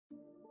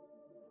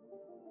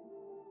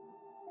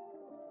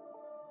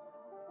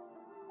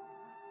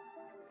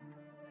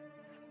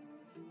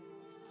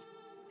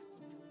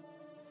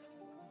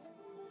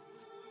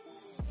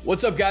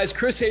What's up, guys?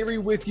 Chris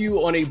Hayre with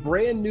you on a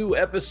brand new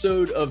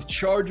episode of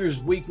Chargers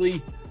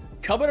Weekly.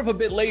 Coming up a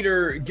bit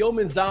later, Gil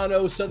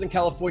Manzano, Southern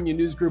California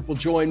News Group, will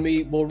join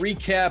me. We'll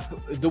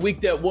recap the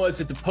week that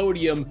was at the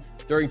podium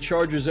during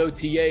Chargers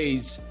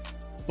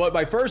OTAs. But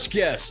my first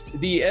guest,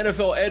 the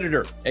NFL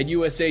editor at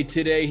USA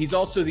Today. He's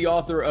also the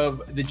author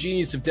of The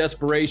Genius of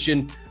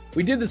Desperation.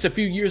 We did this a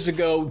few years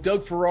ago.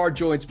 Doug Farrar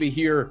joins me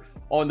here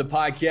on the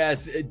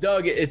podcast.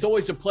 Doug, it's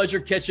always a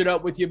pleasure catching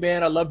up with you,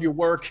 man. I love your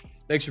work.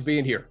 Thanks for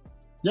being here.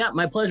 Yeah,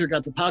 my pleasure.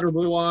 Got the powder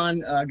blue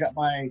on. Got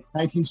my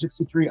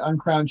 1963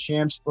 Uncrowned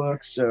Champs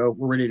book, so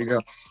we're ready to go.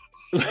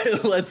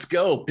 Let's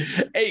go.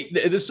 Hey,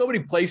 there's so many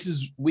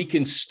places we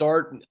can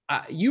start.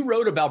 You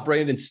wrote about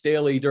Brandon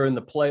Staley during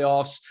the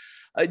playoffs.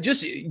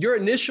 Just your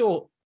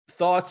initial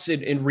thoughts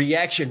and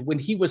reaction when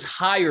he was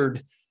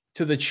hired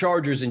to the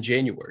Chargers in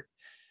January.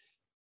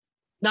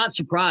 Not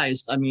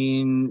surprised. I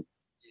mean,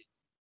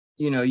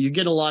 you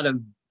get a lot of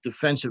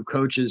defensive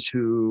coaches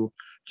who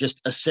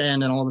just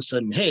ascend and all of a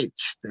sudden, hey,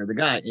 they're the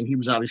guy. And he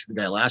was obviously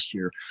the guy last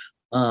year.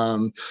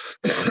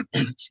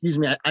 Excuse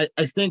me.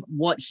 I think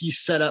what he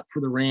set up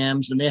for the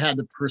Rams, and they had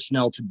the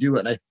personnel to do it.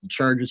 And I think the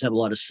Chargers have a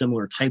lot of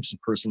similar types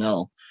of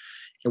personnel,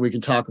 and we can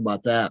talk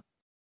about that.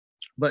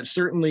 But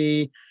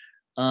certainly,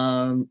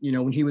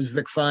 when he was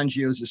Vic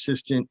Fangio's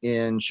assistant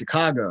in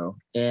Chicago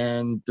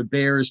and the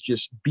Bears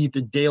just beat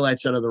the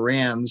daylights out of the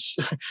Rams,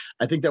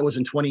 I think that was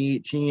in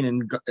 2018,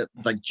 and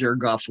like Jared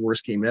Goff's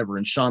worst game ever.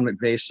 And Sean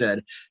McVay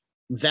said,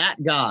 that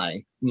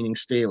guy, meaning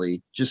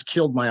Staley, just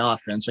killed my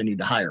offense. I need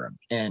to hire him.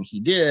 And he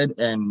did.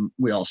 And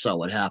we all saw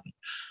what happened.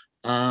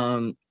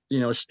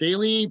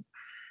 Staley,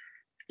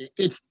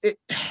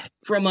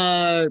 from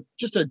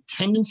just a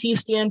tendency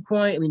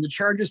standpoint. I mean, the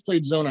Chargers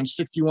played zone on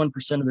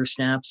 61% of their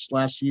snaps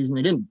last season.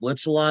 They didn't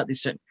blitz a lot. They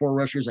sent four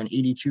rushers on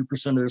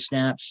 82% of their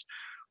snaps,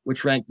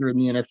 which ranked third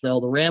in the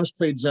NFL. The Rams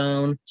played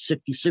zone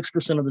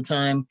 66% of the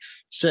time,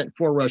 sent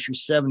four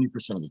rushers 70%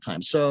 of the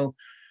time. So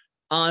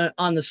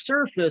on the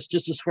surface,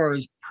 just as far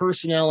as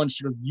personnel and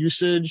sort of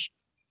usage,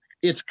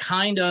 it's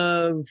kind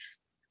of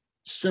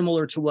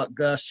similar to what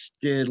Gus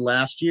did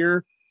last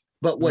year.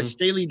 But what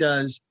Staley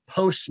does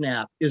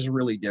post-snap is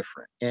really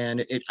different.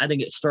 And I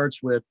think it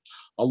starts with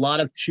a lot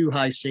of too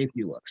high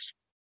safety looks.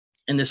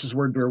 And this is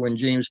where Derwin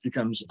James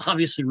becomes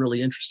obviously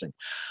really interesting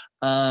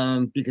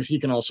because he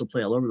can also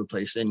play all over the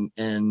place.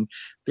 And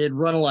they'd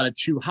run a lot of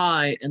too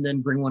high and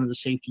then bring one of the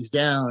safeties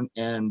down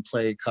and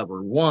play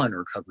cover one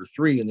or cover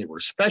three. And they were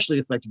especially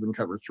effective in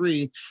cover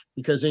three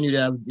because then you'd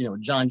have,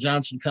 John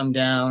Johnson come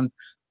down.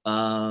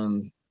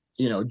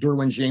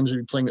 Derwin James would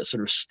be playing that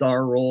sort of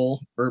star role,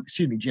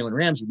 Jalen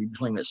Ramsey would be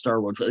playing that star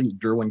role. I think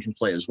Derwin can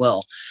play as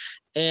well.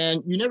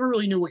 And you never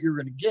really knew what you were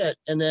going to get.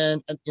 And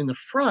then in the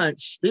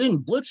fronts, they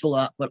didn't blitz a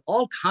lot, but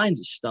all kinds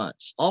of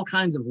stunts, all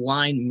kinds of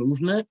line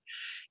movement.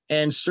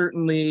 And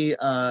certainly,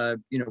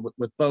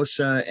 with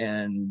Bosa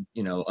and,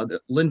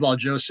 Linval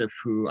Joseph,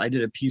 who I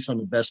did a piece on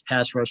the best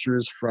pass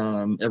rushers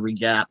from every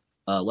gap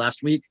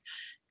last week.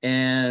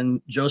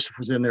 And Joseph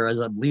was in there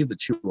as, I believe, the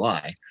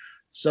 2I.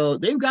 So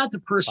they've got the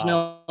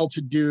personnel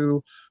to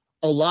do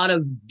a lot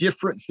of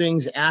different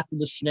things after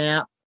the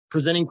snap,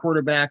 presenting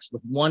quarterbacks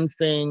with one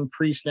thing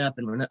pre-snap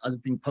and another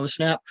thing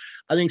post-snap.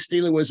 I think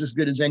Staley was as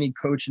good as any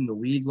coach in the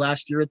league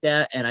last year at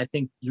that, and I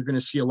think you're going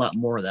to see a lot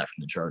more of that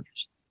from the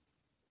Chargers.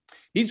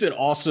 He's been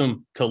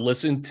awesome to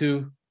listen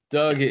to,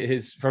 Doug,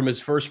 from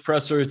his first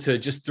presser to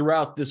just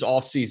throughout this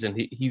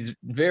offseason. He's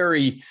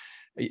very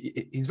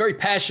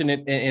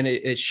passionate, and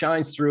it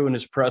shines through in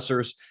his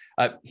pressers.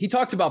 He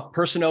talked about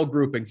personnel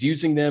groupings,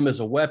 using them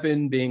as a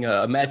weapon, being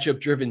a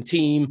matchup-driven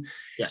team.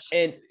 Yes.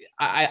 And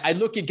I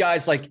look at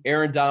guys like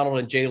Aaron Donald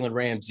and Jalen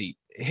Ramsey.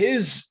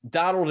 His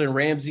Donald and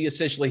Ramsey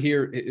essentially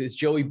here is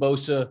Joey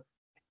Bosa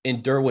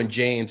and Derwin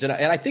James. And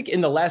I think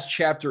in the last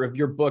chapter of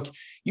your book,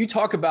 you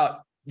talk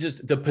about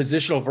just the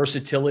positional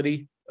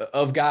versatility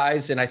of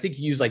guys. And I think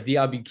you use like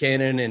Deion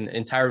Buchanan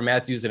and Tyrann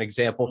Mathieu as an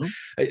example.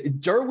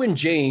 Derwin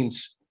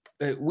James,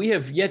 we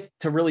have yet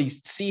to really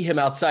see him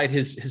outside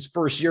his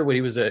first year when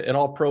he was an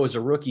all-pro as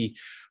a rookie,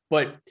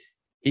 but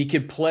he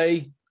could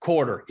play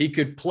corner. He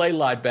could play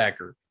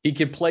linebacker. He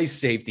could play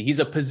safety. He's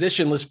a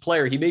positionless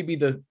player. He may be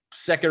the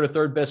second or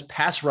third best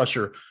pass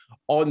rusher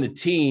on the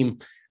team.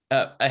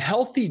 A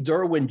healthy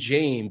Derwin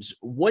James,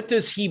 what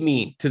does he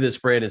mean to this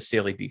Brandon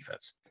Staley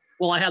defense?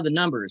 Well, I have the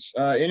numbers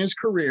in his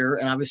career,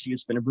 and obviously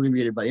it's been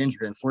abbreviated by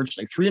injury,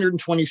 unfortunately.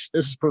 320,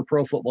 this is per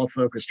Pro Football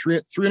Focus,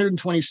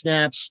 320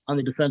 snaps on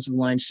the defensive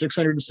line,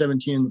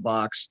 617 in the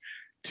box,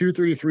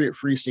 233 at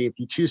free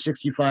safety,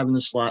 265 in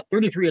the slot,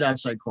 33 at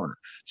outside corner.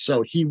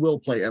 So he will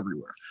play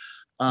everywhere.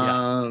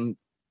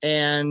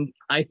 And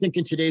I think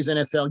in today's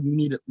NFL, you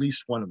need at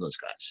least one of those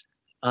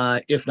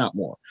guys, if not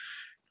more.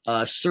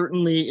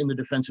 Certainly in the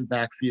defensive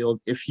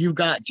backfield, if you've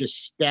got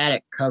just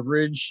static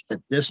coverage at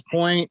this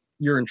point,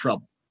 you're in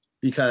trouble.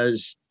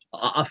 Because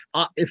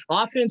if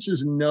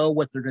offenses know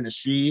what they're going to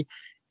see,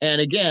 and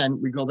again,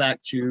 we go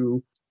back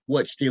to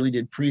what Staley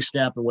did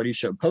pre-snap and what he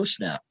showed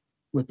post-snap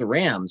with the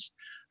Rams,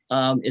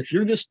 If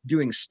you're just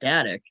doing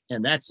static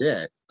and that's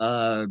it,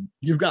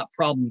 you've got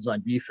problems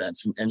on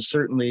defense. And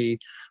certainly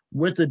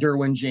with the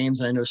Derwin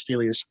James, I know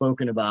Staley has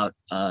spoken about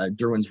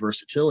Derwin's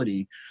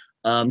versatility.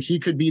 He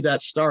could be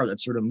that star, that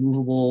sort of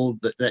movable,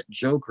 that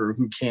joker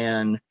who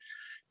can,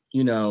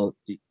 you know,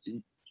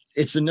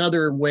 it's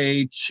another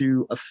way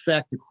to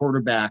affect the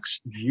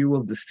quarterback's view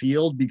of the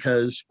field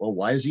because, well,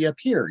 why is he up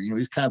here? You know,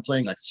 he's kind of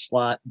playing like a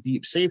slot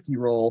deep safety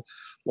role.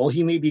 Well,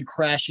 he may be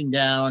crashing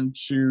down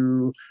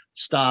to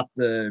stop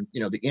the, you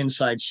know, the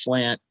inside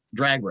slant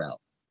drag route.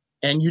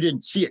 And you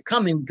didn't see it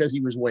coming because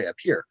he was way up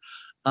here.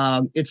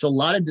 It's a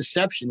lot of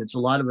deception. It's a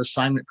lot of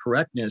assignment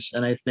correctness.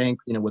 And I think,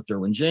 you know, with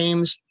Derwin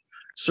James,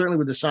 certainly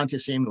with Asante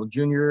Samuel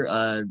Jr.,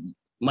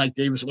 Mike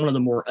Davis, one of the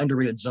more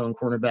underrated zone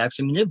cornerbacks.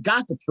 I mean, they've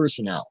got the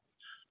personnel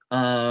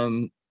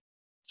to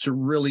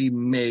really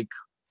make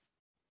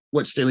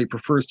what Staley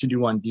prefers to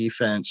do on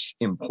defense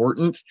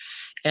important.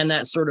 And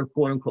that sort of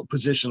quote unquote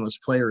positionless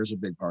player is a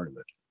big part of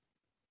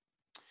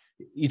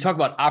it. You talk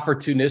about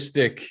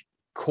opportunistic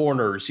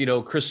corners. You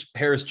know, Chris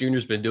Harris Jr.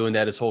 has been doing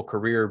that his whole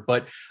career,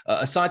 but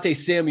Asante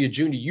Samuel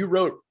Jr., you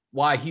wrote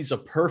why he's a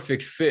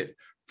perfect fit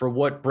for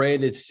what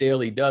Brandon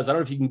Staley does. I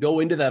don't know if you can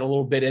go into that a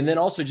little bit. And then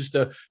also just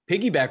to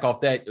piggyback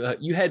off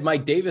that, you had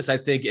Mike Davis, I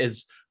think,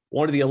 as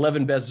one of the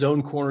 11 best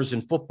zone corners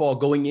in football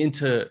going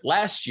into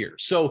last year.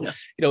 So,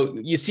 yes, you know,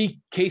 you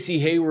see Casey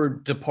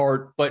Hayward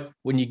depart, but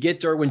when you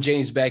get Derwin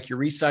James back, you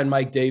re-sign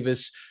Mike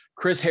Davis,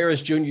 Chris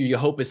Harris Jr., you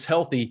hope is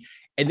healthy.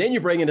 And then you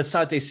bring in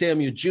Asante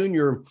Samuel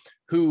Jr.,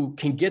 who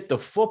can get the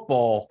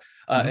football.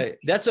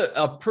 That's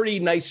a pretty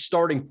nice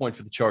starting point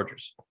for the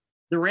Chargers.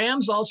 The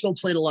Rams also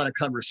played a lot of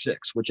cover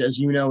 6, which, as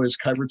you know, is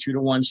cover 2 to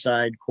one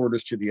side,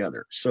 quarters to the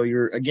other. So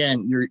you're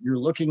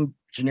looking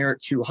generic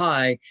too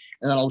high,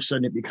 and then all of a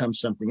sudden it becomes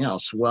something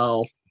else.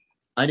 Well,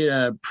 I did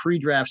a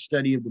pre-draft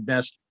study of the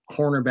best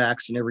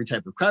cornerbacks in every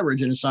type of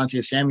coverage, and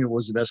Asante Samuel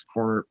was the best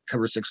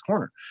cover 6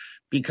 corner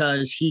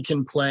because he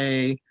can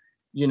play,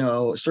 you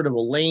know, sort of a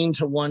lane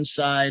to one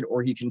side,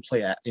 or he can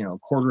play at, you know,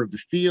 quarter of the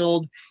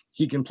field.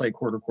 He can play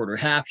quarter,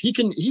 half.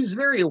 He's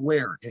very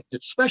aware,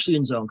 especially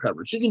in zone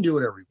coverage. He can do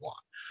whatever he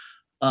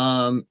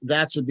wants.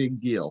 That's a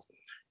big deal.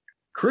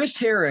 Chris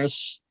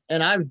Harris,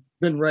 and I've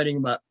been writing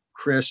about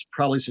Chris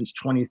probably since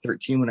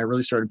 2013 when I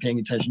really started paying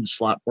attention to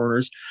slot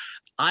corners.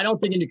 I don't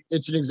think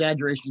it's an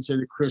exaggeration to say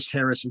that Chris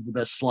Harris is the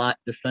best slot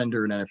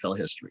defender in NFL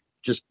history.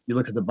 Just you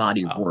look at the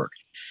body of work.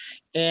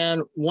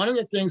 And one of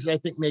the things that I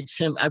think makes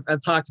him,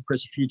 I've talked to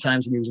Chris a few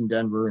times when he was in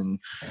Denver, and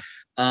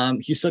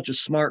he's such a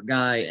smart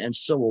guy and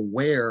so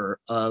aware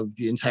of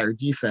the entire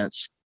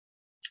defense.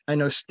 I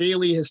know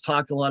Staley has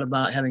talked a lot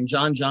about having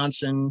John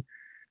Johnson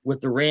with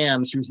the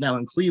Rams, who's now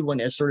in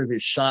Cleveland, as sort of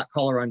his shot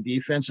caller on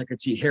defense. I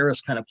could see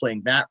Harris kind of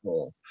playing that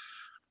role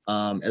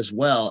as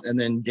well. And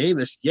then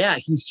Davis, yeah,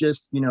 he's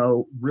just, you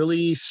know,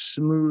 really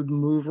smooth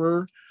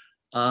mover.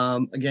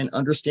 Again,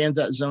 understands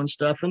that zone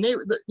stuff. And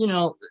you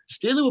know,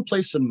 Staley will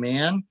play some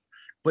man,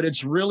 but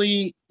it's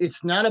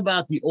not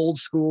about the old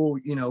school,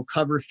 you know,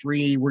 cover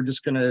 3. We're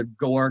just going to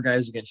go our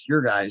guys against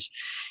your guys.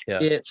 Yeah.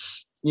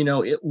 It's, you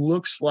know, it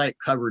looks like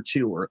cover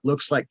 2 or it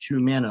looks like 2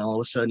 men, and all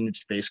of a sudden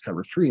it's base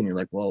cover 3. And you're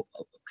like, well,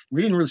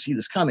 we didn't really see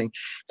this coming.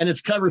 And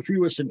it's cover 3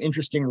 with some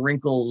interesting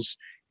wrinkles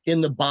in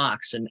the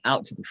box and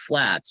out to the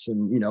flats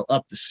and, you know,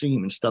 up the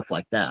seam and stuff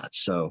like that.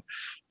 So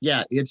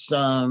yeah, it's,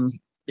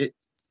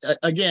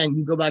 again,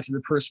 you go back to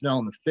the personnel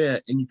and the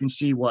fit, and you can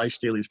see why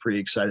Staley's pretty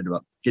excited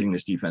about getting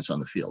this defense on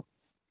the field.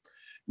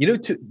 You know,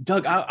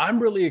 Doug, I'm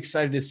really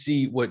excited to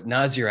see what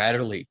Nasir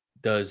Adderley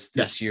does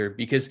this year,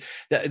 because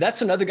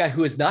that's another guy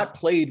who has not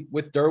played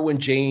with Derwin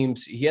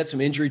James. He had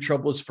some injury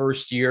trouble his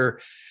first year.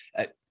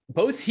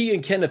 Both he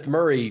and Kenneth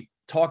Murray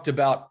talked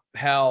about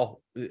how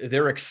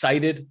they're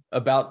excited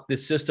about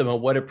this system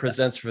and what it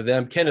presents for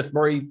them. Kenneth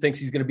Murray thinks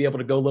he's going to be able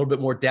to go a little bit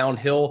more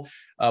downhill,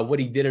 what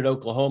he did at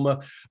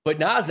Oklahoma. But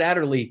Nas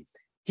Adderley,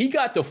 he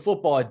got the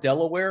football at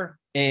Delaware,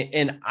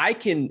 and I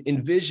can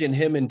envision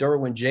him and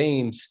Derwin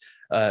James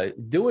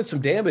doing some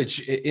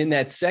damage in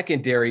that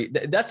secondary.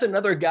 That's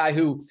another guy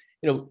who,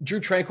 you know, Drew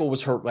Tranquill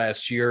was hurt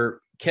last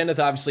year. Kenneth,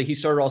 obviously, he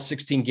started all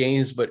 16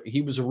 games, but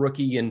he was a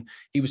rookie and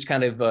he was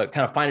kind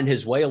of finding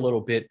his way a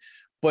little bit.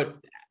 But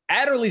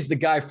Adderley's the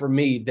guy for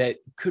me that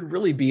could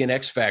really be an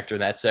X factor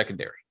in that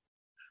secondary.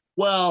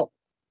 Well,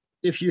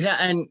 if you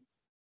and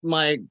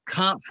my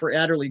comp for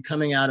Adderley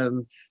coming out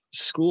of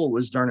school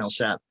was Darnell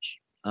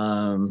Savage,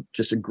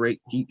 just a great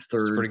deep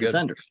third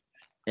defender.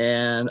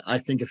 And I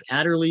think if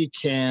Adderley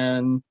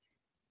can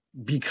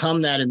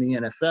become that in the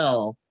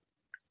NFL,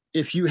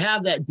 if you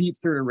have that deep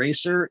third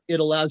eraser, it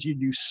allows you to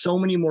do so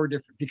many more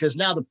different, because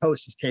now the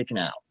post is taken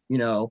out. You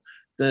know,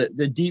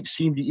 the deep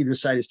seam to either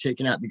side is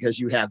taken out because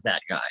you have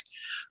that guy.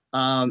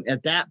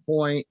 At that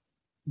point,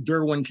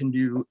 Derwin can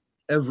do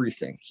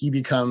everything. He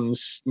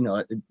becomes, you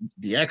know,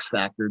 the X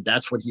factor.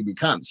 That's what he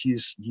becomes.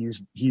 He's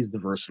the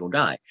versatile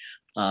guy.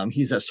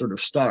 He's that sort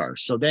of star.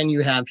 So then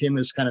you have him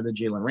as kind of the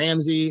Jalen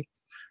Ramsey.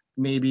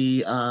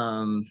 Maybe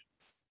Adderley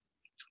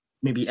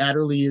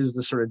is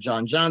the sort of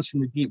John Johnson,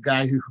 the deep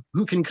guy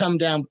who can come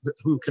down,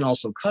 who can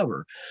also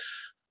cover.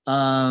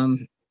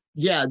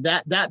 yeah,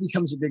 that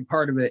becomes a big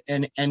part of it.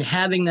 And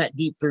having that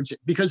deep third,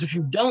 because if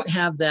you don't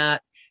have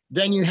that,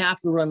 then you have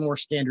to run more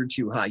standard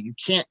too high. You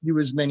can't do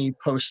as many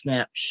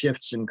post-snap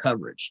shifts and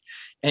coverage.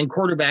 And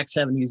quarterbacks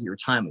have an easier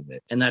time of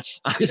it. And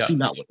that's obviously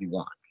not what you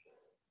want.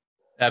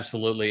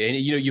 Absolutely. And,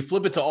 you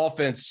flip it to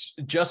offense,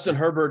 Justin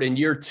Herbert in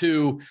year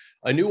 2,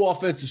 a new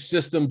offensive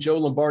system. Joe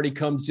Lombardi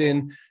comes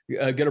in,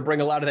 going to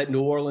bring a lot of that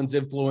New Orleans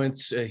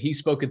influence. He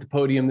spoke at the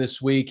podium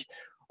this week.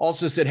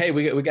 Also said, hey,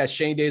 we got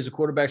Shane Day as a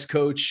quarterback's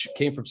coach,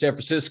 came from San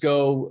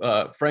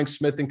Francisco, Frank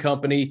Smith and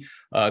company,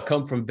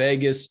 come from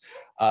Vegas.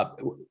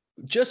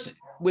 Just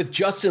with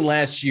Justin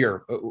last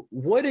year,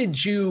 what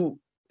did you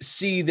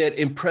see that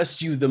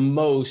impressed you the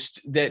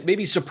most, that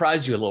maybe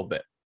surprised you a little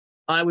bit?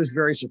 I was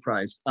very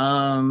surprised.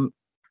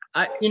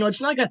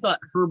 It's not like I thought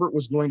Herbert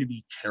was going to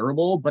be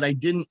terrible, but I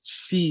didn't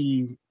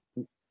see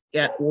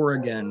at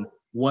Oregon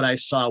what I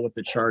saw with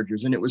the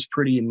Chargers, and it was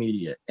pretty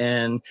immediate.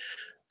 And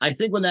I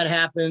think when that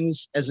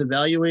happens, as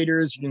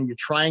evaluators, you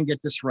try and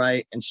get this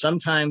right, and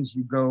sometimes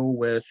you go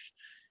with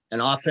an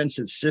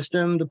offensive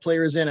system the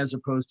player's in as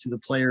opposed to the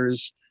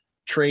player's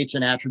traits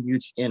and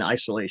attributes in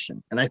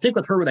isolation. And I think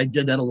with Herbert, I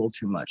did that a little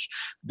too much.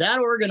 That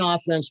Oregon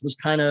offense was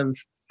kind of,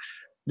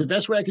 the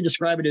best way I could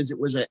describe it is it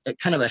was a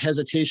kind of a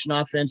hesitation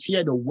offense. He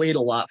had to wait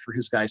a lot for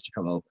his guys to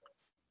come open.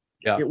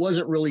 Yeah. It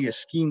wasn't really a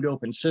schemed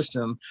open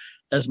system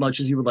as much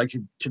as you would like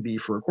it to be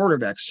for a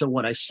quarterback. So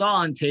what I saw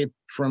on tape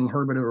from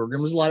Herbert at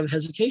Oregon was a lot of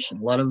hesitation,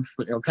 a lot of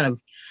kind of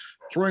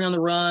throwing on the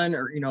run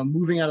or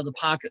moving out of the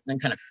pocket and then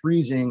kind of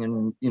freezing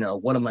and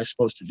what am I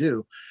supposed to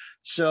do?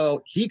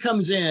 So he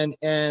comes in,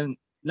 and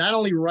not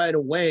only right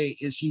away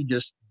is he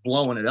just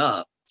blowing it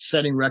up,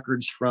 setting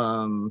records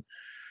from,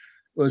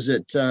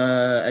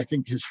 I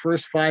think his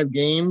first 5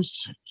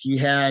 games, he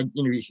had,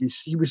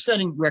 he was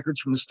setting records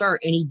from the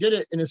start, and he did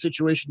it in a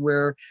situation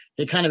where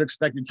they kind of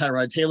expected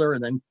Tyrod Taylor,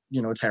 and then,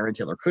 Tyrod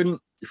Taylor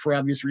couldn't for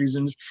obvious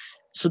reasons.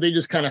 So they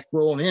just kind of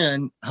throw him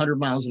in 100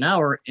 miles an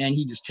hour, and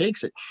he just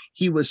takes it.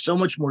 He was so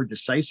much more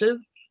decisive.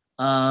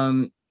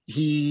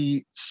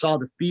 He saw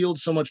the field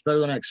so much better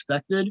than I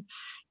expected.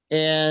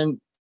 And,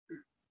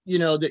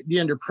 the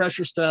under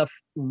pressure stuff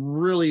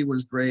really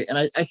was great. And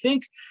I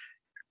think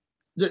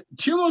the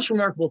 2 most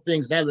remarkable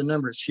things, and I have the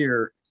numbers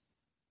here,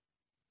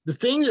 the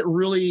thing that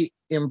really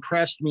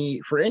impressed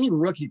me for any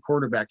rookie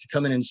quarterback to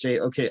come in and say,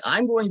 okay,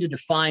 I'm going to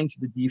define to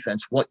the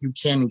defense what you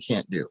can and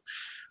can't do.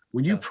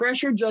 When you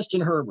pressured Justin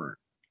Herbert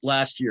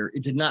last year,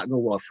 it did not go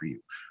well for you.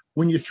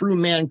 When you threw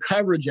man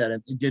coverage at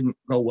him, it didn't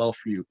go well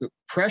for you. But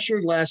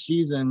pressured last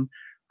season,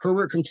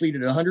 Herbert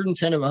completed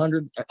 110 of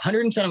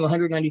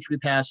 193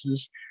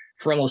 passes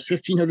for almost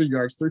 1,500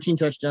 yards, 13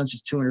 touchdowns,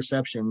 just 2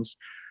 interceptions.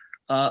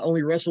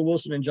 Only Russell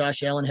Wilson and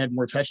Josh Allen had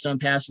more touchdown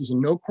passes, and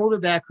no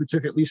quarterback who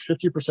took at least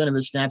 50% of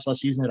his snaps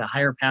last season had a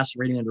higher passer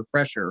rating under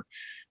pressure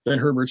than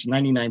Herbert's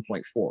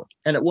 99.4.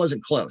 And it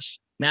wasn't close.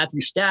 Matthew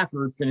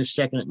Stafford finished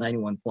second at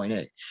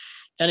 91.8.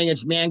 And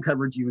against man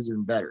coverage, he was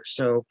even better.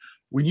 So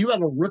when you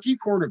have a rookie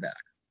quarterback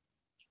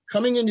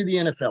coming into the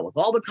NFL with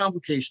all the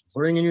complications,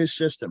 learning a new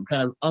system,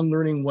 kind of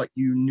unlearning what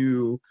you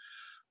knew,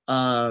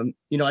 I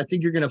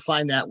think you're going to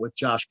find that with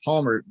Josh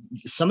Palmer.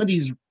 Some of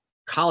these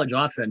college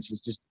offenses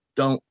just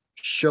don't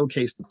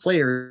showcase the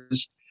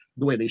players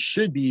the way they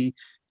should be,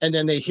 and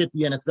then they hit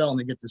the NFL and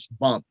they get this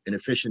bump in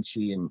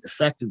efficiency and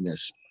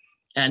effectiveness.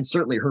 And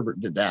certainly Herbert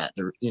did that.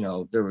 There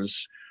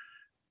was,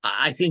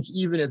 I think,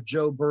 even if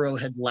Joe Burrow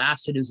had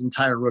lasted his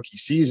entire rookie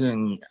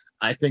season,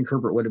 I think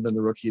Herbert would have been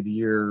the rookie of the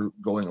year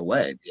going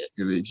away.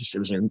 It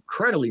was an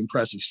incredibly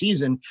impressive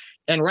season,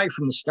 and right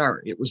from the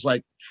start, it was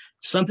like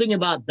something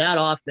about that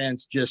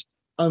offense just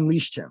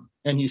unleashed him,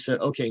 and he said,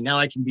 "Okay, now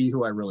I can be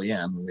who I really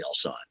am." And we all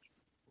saw it.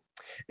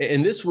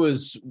 And this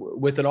was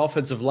with an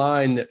offensive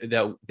line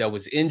that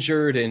was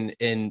injured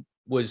and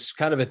was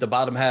kind of at the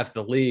bottom half of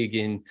the league.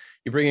 And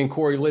you bring in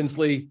Corey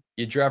Linsley,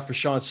 you draft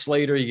Rashawn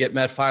Slater, you get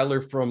Matt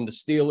Filer from the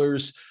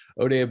Steelers,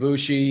 Ode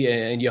Ibushi,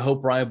 and you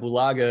hope Ryan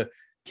Bulaga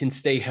can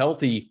stay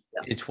healthy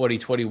in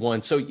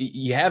 2021. So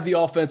you have the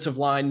offensive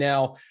line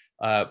now,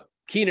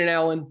 Keenan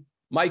Allen,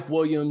 Mike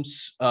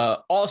Williams,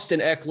 Austin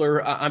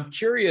Eckler. I'm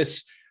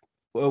curious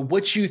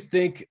what you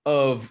think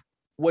of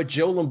what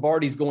Joe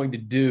Lombardi is going to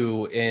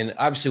do. And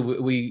obviously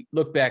we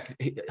look back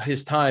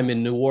his time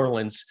in New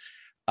Orleans.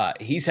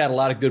 He's had a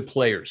lot of good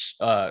players,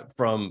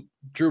 from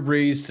Drew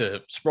Brees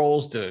to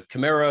Sproles to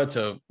Kamara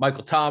to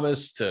Michael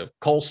Thomas to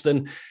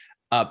Colston.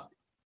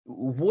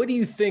 What do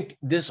you think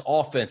this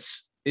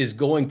offense is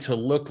going to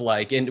look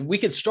like? And we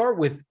could start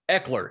with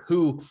Eckler,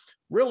 who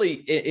really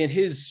in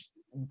his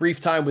brief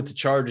time with the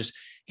Chargers,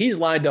 he's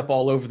lined up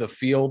all over the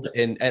field.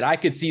 And I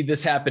could see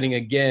this happening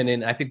again.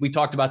 And I think we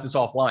talked about this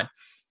offline.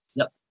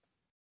 Yep.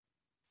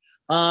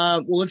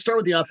 Well, let's start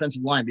with the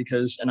offensive line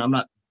and I'm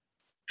not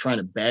trying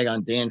to bag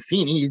on Dan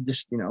Feeney.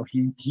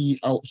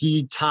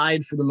 He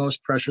tied for the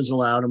most pressures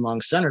allowed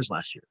among centers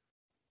last year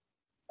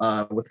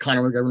with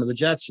Connor McGovern of the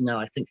Jets. And now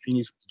I think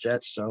Feeney's with the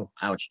Jets. So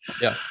ouch.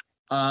 Yeah.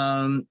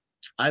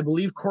 I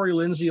believe Corey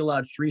Linsley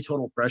allowed 3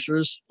 total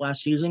pressures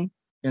last season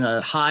in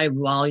a high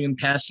volume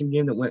passing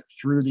game that went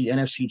through the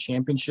NFC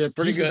Championship.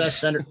 Pretty good. The best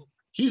center.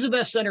 He's the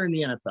best center in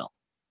the NFL.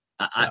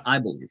 I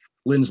believe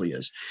Lindsley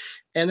is.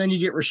 And then you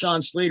get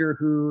Rashawn Slater,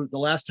 who the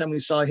last time we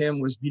saw him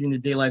was beating the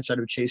daylights out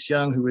of Chase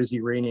Young, who is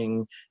the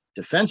reigning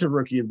defensive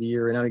rookie of the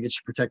year. And now he gets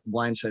to protect the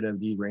blind side of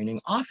the reigning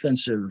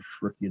offensive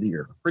rookie of the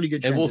year. Pretty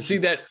good. And we'll see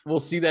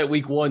that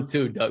week 1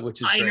 too, Doug,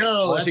 which is great. I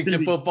know.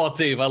 Washington football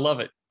team. I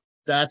love it.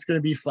 That's going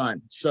to be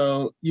fun.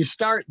 So you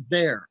start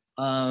there.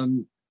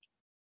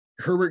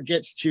 Herbert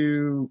gets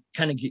to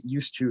kind of get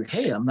used to,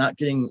 hey, I'm not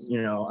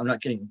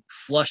getting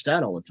flushed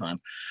out all the time.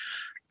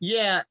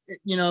 Yeah,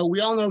 we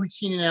all know who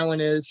Keenan Allen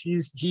is.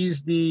 He's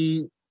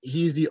the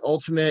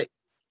ultimate.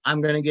 I'm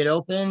going to get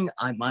open.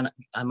 I might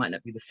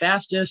not be the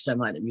fastest. I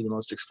might not be the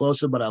most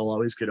explosive, but I will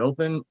always get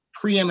open.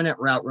 Preeminent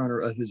route runner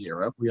of his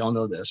era. We all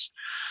know this.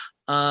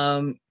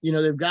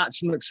 They've got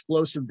some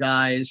explosive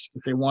guys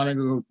if they want to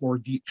go more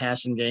deep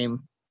passing game.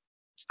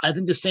 I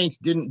think the Saints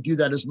didn't do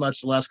that as much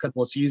the last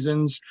couple of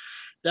seasons.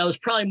 That was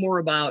probably more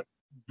about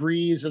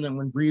Breeze, and then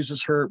when Breeze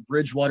was hurt,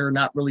 Bridgewater,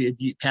 not really a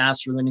deep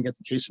passer. Then you get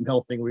the Taysom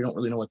Hill thing. We don't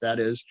really know what that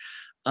is.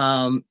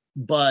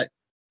 But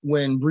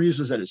when Breeze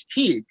was at his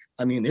peak,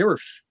 I mean, they were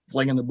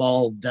flinging the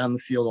ball down the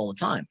field all the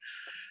time.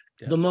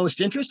 Yeah. The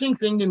most interesting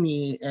thing to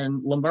me,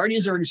 and Lombardi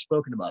has already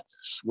spoken about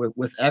this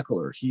with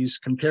Ekeler, he's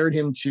compared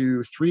him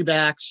to 3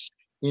 backs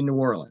in New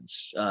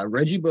Orleans,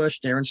 Reggie Bush,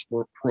 Darren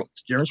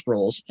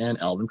Sproles,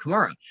 and Alvin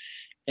Kamara.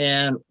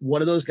 And what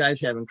do those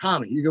guys have in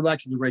common? You go back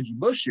to the Reggie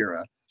Bush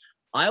era,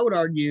 I would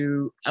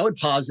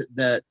posit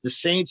that the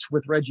Saints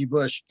with Reggie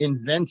Bush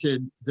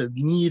invented the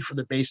need for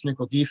the base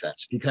nickel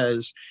defense,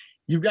 because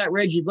you've got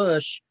Reggie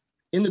Bush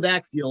in the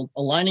backfield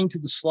aligning to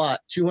the slot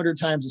 200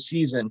 times a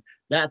season.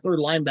 That third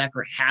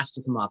linebacker has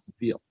to come off the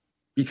field,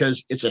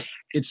 because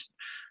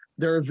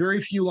there are very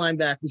few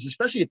linebackers,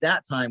 especially at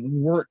that time when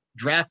you weren't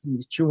drafting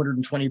these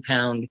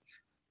 220-pound,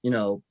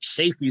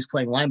 safeties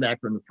playing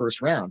linebacker in the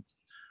first round.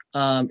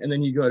 And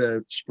then you go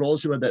to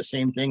Sproles, who had that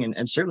same thing,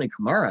 and certainly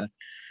Kamara.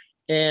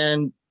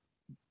 And,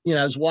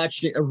 I was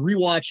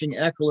rewatching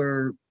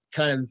Ekeler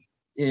kind of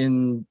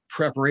in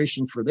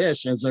preparation for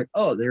this. And I was like,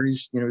 oh, there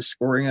he's,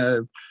 scoring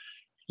a,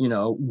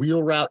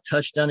 wheel route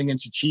touchdown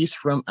against the Chiefs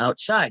from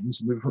outside.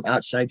 He's moving from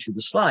outside to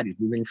the slot. He's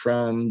moving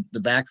from the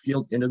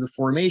backfield into the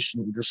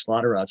formation, either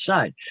slot or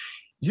outside.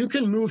 You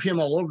can move him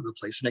all over the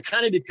place. And it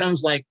kind of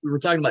becomes like we were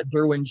talking about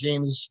Derwin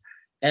James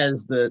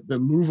as the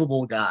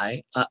movable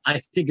guy. I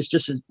think it's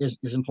just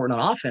as important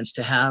on offense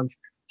to have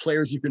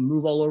players you can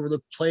move all over the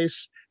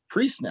place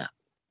pre-snap,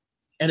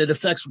 and it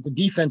affects what the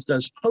defense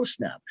does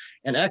post-snap.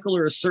 And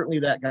Ekeler is certainly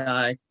that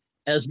guy,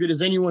 as good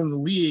as anyone in the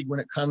league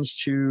when it comes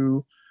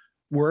to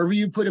wherever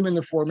you put him in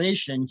the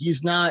formation.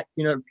 He's not,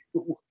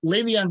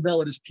 Le'Veon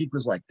Bell at his peak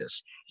was like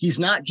this. He's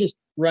not just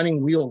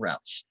running wheel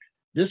routes.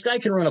 This guy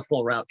can run a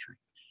full route tree.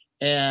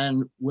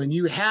 And when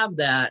you have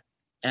that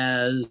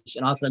as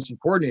an offensive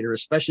coordinator,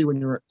 especially when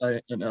you're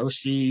an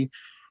OC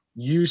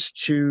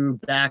used to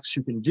backs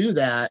who can do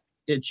that,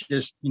 it's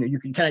just, you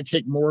can kind of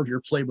take more of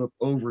your playbook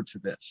over to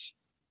this.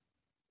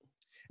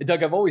 And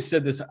Doug, I've always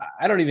said this.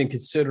 I don't even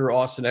consider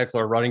Austin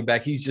Ekeler a running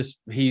back. He's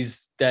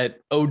that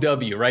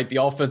OW, right?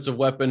 The offensive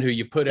weapon who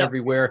you put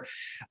everywhere.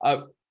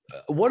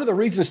 One of the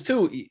reasons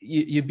too,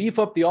 you beef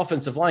up the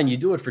offensive line. You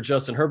do it for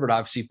Justin Herbert,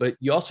 obviously, but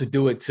you also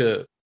do it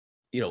to,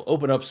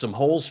 open up some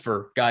holes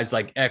for guys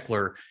like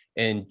Ekeler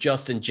and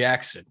Justin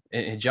Jackson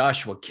and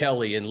Joshua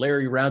Kelly and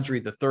Larry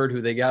Roundtree III,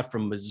 who they got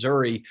from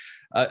Missouri.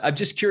 I'm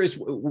just curious,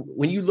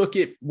 when you look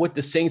at what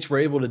the Saints were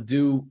able to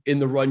do in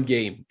the run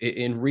game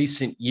in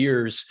recent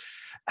years,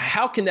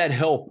 how can that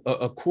help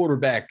a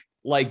quarterback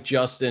like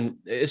Justin,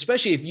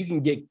 especially if you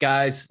can get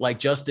guys like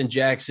Justin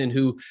Jackson,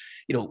 who,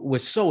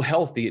 was so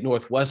healthy at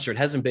Northwestern,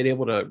 hasn't been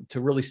able to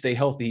really stay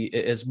healthy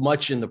as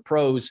much in the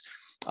pros.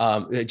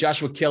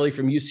 Joshua Kelly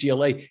from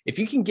UCLA, if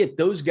you can get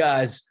those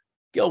guys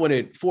going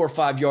at 4 or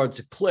 5 yards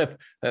a clip,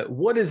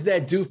 what does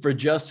that do for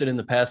Justin in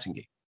the passing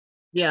game?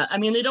 Yeah, I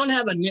mean, they don't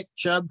have a Nick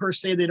Chubb per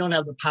se. They don't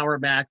have the power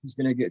back who's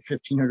going to get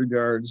 1,500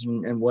 yards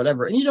and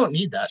whatever. And you don't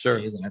need that in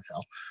today's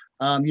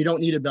NFL. You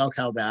don't need a bell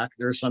cow back.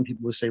 There are some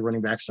people who say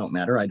running backs don't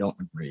matter. I don't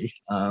agree.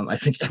 I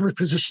think every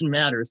position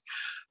matters.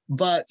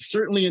 But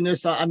certainly in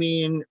this,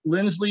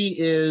 Lindsley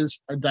is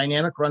a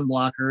dynamic run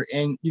blocker.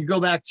 And you go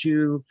back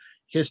to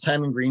his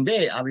time in Green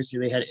Bay, obviously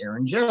they had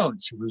Aaron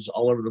Jones, who was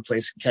all over the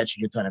place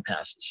catching a ton of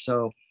passes.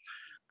 So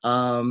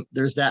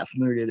there's that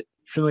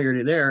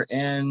familiarity there.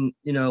 And,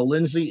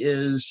 Lindsley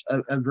is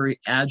a very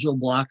agile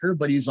blocker,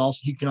 but he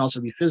can also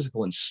be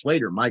physical. And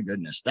Slater, my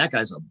goodness, that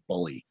guy's a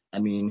bully. I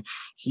mean,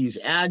 he's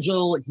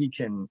agile. He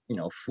can,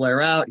 flare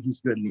out.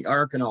 He's good in the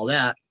arc and all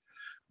that.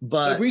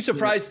 But were you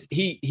surprised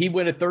he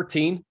went at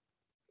 13?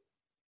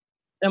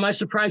 Am I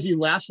surprised he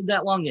lasted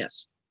that long?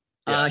 Yes.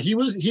 Yeah. He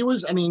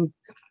was,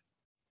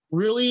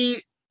 really,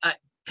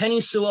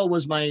 Penny Sewell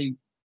was my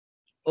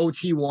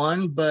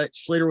OT1, but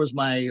Slater was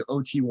my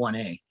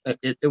OT1A.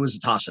 It was a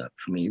toss-up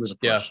for me. It was a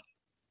push.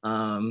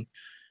 Yeah.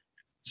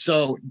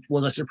 So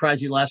was I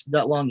surprised he lasted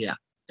that long? Yeah.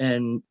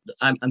 And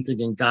I'm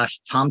thinking, gosh,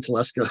 Tom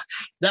Telesco,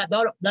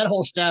 that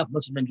whole staff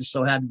must have been just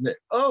so happy that,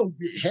 oh,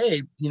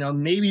 hey,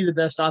 maybe the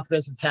best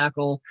offensive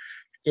tackle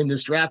in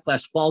this draft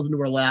class falls into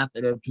our lap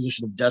at a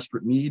position of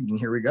desperate need. And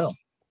here we go.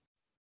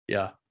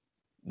 Yeah,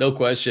 no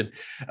question.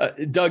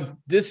 Doug,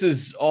 this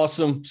is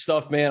awesome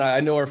stuff, man. I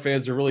know our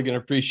fans are really going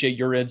to appreciate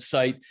your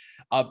insight.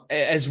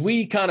 As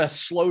we kind of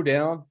slow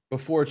down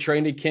before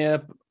training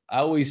camp, I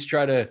always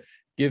try to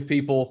give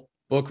people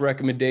book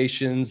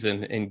recommendations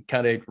and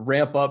kind of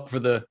ramp up for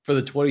the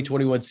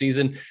 2021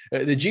 season.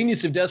 The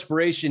Genius of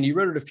Desperation, you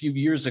wrote it a few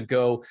years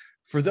ago.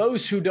 For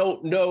those who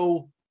don't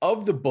know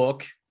of the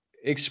book,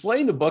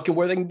 explain the book and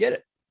where they can get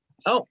it.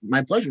 Oh,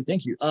 my pleasure.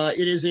 Thank you.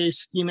 It is a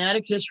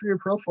schematic history of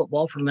pro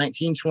football from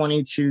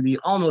 1920 to the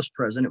almost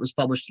present. It was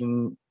published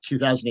in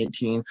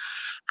 2018.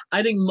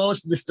 I think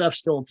most of the stuff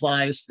still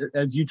applies,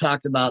 as you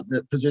talked about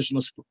the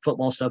positional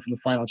football stuff in the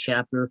final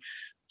chapter.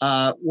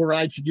 Were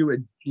I to do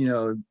it,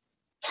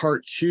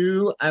 part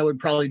 2, I would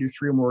probably do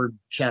 3 or more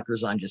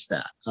chapters on just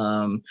that.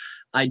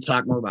 I'd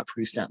talk more about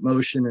pre-snap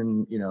motion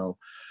and,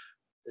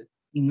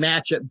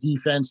 matchup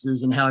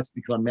defenses and how it's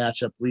become a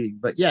matchup league.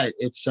 But yeah,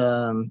 it's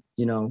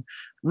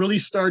really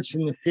starts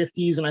in the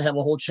 50s, and I have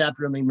a whole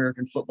chapter on the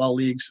American Football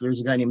League. So there's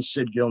a guy named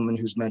Sid Gilman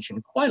who's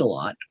mentioned quite a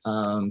lot.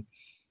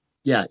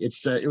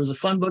 It was a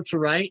fun book to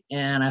write,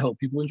 and I hope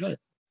people enjoy it.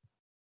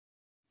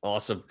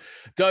 Awesome.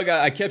 Doug,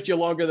 I kept you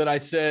longer than I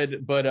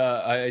said, but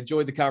I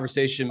enjoyed the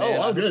conversation,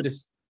 man. Good.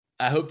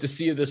 I hope to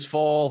see you this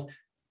fall.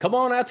 Come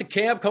on out to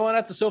camp. Come on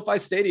out to SoFi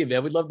Stadium,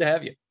 man. We'd love to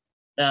have you.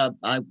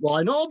 I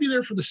know I'll be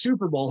there for the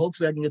Super Bowl.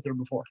 Hopefully I can get there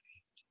before.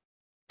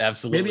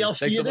 Absolutely. Maybe I'll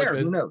see you there.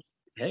 Who knows?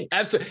 Hey,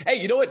 absolutely.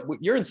 Hey, you know what?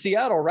 You're in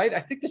Seattle, right? I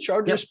think the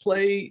Chargers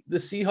play the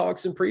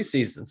Seahawks in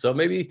preseason. So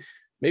maybe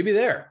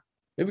there.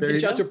 Maybe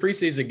get you out to a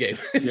preseason game.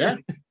 Yeah.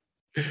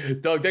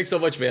 Doug, thanks so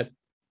much, man.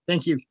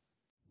 Thank you.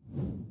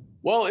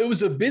 Well, it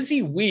was a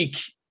busy week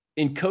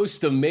in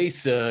Costa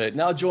Mesa.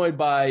 Now joined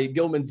by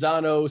Gil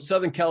Manzano,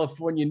 Southern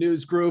California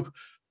News Group,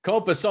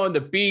 Compass on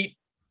the Beat,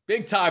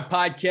 big time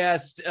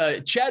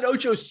podcast. Chad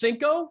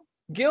Ochocinco,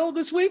 Gil,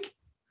 this week?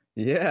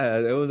 Yeah,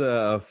 it was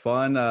a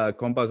fun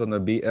Compass on the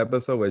Beat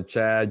episode with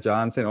Chad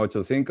Johnson,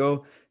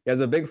 Ochocinco. He has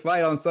a big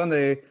fight on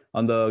Sunday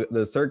on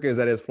the circus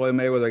that is Floyd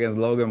Mayweather against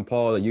Logan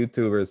Paul, the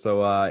YouTuber.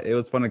 So it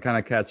was fun to kind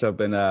of catch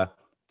up and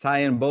tie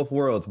in both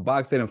worlds,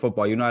 boxing and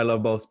football. You know I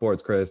love both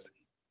sports, Chris.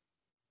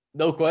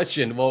 No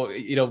question. Well,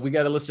 we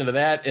got to listen to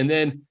that. And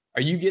then,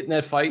 are you getting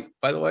that fight,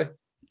 by the way?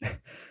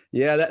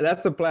 Yeah,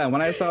 that's the plan.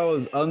 When I saw it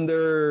was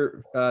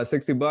under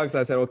 $60,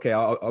 I said, okay,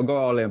 I'll go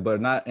all in, but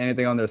not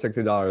anything under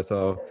 $60.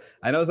 So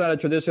I know it's not a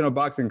traditional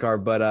boxing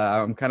card, but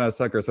I'm kind of a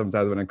sucker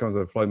sometimes when it comes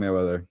to Floyd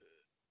Mayweather.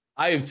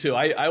 I am too.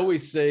 I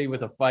always say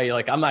with a fight,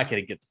 like, I'm not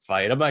going to get the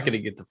fight. I'm not going to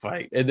get the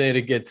fight. And then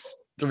it gets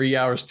 3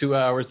 hours, 2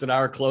 hours, an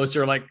hour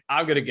closer. Like,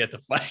 I'm going to get the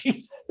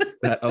fight.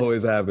 That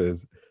always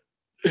happens.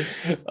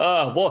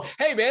 Well,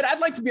 hey, man, I'd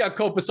like to be on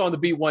Compass on the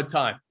Beat one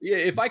time.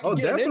 If I can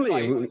get an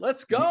invite,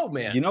 let's go,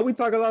 man. We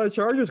talk a lot of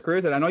Chargers,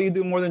 Chris, and I know you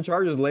do more than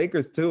Chargers,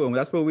 Lakers too, and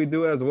that's what we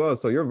do as well.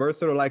 So you're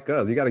versatile like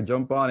us. You got to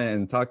jump on it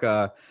and talk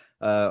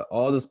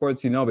all the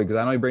sports because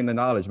I know you bring the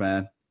knowledge,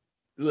 man.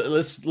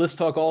 Let's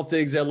talk all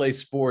things LA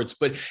sports.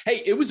 But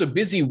hey, it was a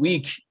busy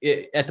week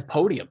at the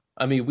podium.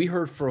 I mean, we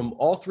heard from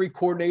all 3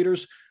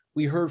 coordinators.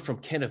 We heard from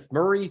Kenneth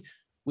Murray.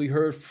 We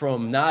heard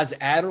from Nas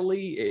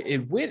Adderley.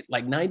 It went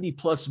like 90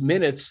 plus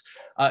minutes.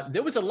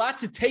 There was a lot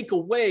to take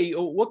away.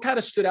 What kind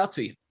of stood out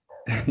to you?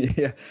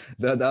 Yeah,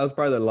 that was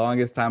probably the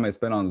longest time I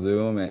spent on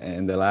Zoom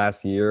in the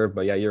last year.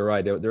 But yeah, you're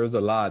right. There was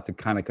a lot to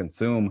kind of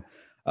consume.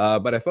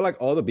 But I feel like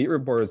all the beat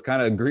reporters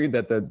kind of agreed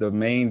that the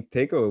main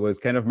takeaway was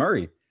Kenneth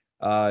Murray.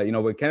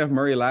 With Kenneth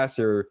Murray last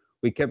year,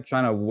 we kept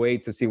trying to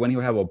wait to see when he'll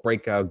have a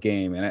breakout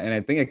game. And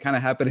I think it kind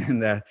of happened in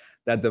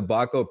that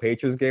debacle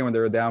Patriots game when they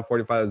were down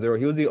 45-0.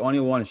 He was the only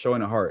one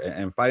showing a heart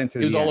and fighting to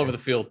the end. He was all over the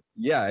field.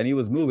 Yeah, and he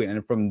was moving.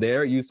 And from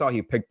there, you saw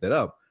he picked it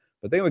up.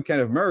 The thing with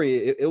Kenneth Murray,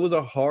 it was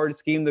a hard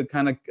scheme to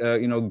kind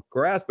of,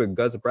 grasp with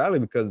Gus Bradley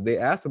because they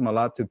asked him a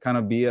lot to kind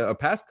of be a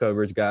pass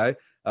coverage guy,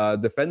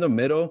 defend the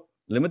middle,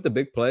 limit the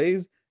big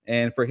plays.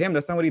 And for him,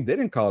 that's not what he did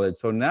in college.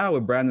 So now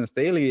with Brandon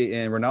Staley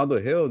and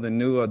Ronaldo Hill, the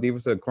new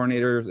defensive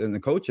coordinators and the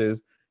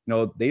coaches,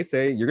 they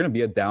say you're going to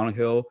be a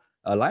downhill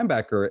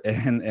linebacker.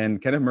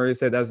 And Kenneth Murray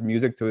said that's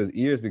music to his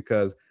ears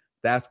because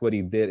that's what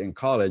he did in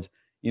college.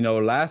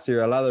 Last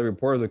year, a lot of the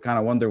reporters would kind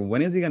of wonder,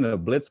 when is he going to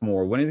blitz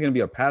more? When is he going to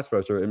be a pass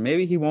rusher? And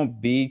maybe he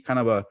won't be kind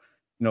of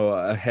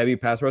a heavy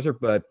pass rusher,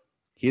 but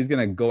he's going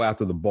to go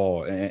after the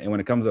ball. And when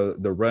it comes to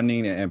the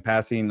running and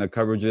passing the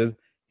coverages,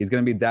 he's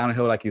going to be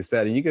downhill, like you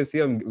said. And you can see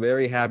him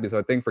very happy. So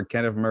I think for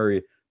Kenneth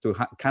Murray to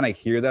kind of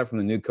hear that from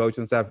the new coach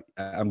and staff,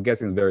 I'm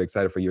guessing he's very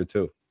excited for year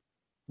 2.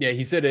 Yeah,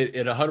 he said it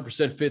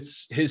 100%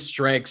 fits his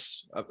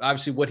strengths,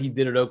 obviously what he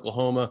did at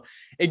Oklahoma.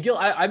 And Gil,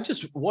 I'm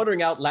just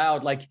wondering out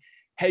loud, like,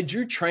 had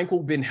Drue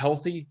Tranquill been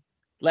healthy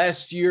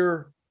last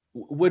year,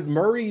 would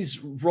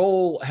Murray's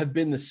role have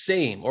been the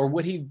same, or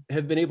would he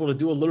have been able to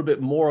do a little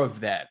bit more of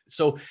that?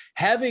 So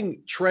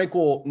having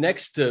Tranquill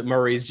next to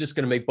Murray is just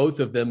going to make both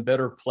of them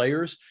better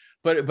players.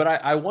 But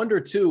I wonder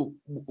too,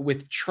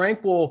 with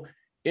Tranquill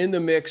in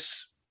the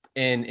mix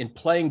and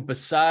playing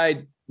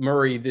beside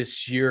Murray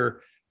this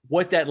year,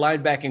 what that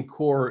linebacking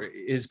core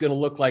is going to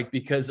look like,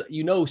 because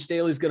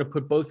Staley's going to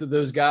put both of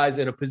those guys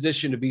in a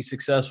position to be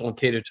successful and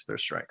cater to their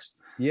strengths.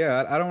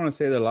 Yeah, I don't want to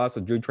say the loss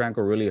of Drew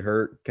Tranquill really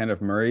hurt Kenneth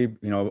Murray.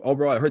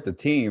 Overall, it hurt the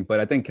team, but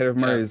I think Kenneth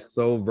Murray is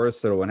so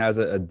versatile and has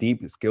a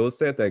deep skill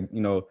set that,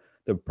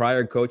 the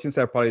prior coaching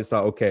staff probably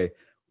thought, okay,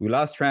 we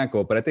lost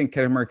Tranquill, but I think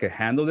Kenneth Murray could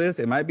handle this.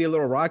 It might be a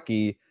little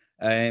rocky,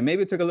 and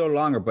maybe it took a little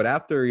longer, but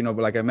after,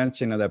 like I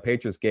mentioned in that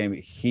Patriots game,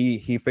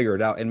 he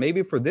figured it out. And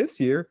maybe for this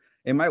year,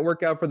 it might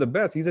work out for the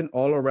best. He's an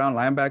all-around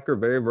linebacker,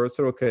 very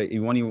versatile. Okay,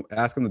 when you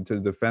ask him to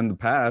defend the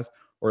pass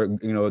or,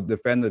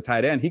 defend the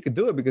tight end, he could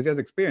do it because he has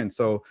experience.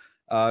 So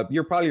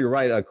you're probably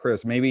right,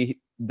 Chris. Maybe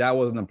that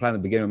wasn't the plan at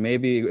the beginning.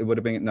 Maybe it would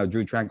have been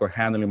Drew Tranquill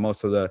handling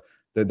most of the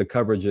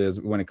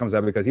coverages when it comes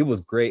out, because he was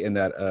great in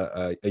that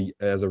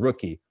as a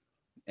rookie.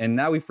 And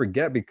now we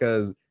forget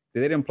because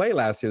they didn't play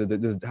last year.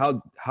 This,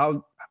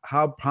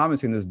 how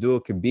promising this duo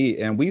could be.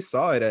 And we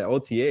saw it at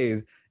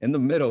OTAs in the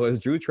middle as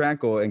Drew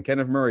Tranquill and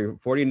Kenneth Murray,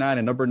 49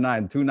 and number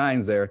 9, 2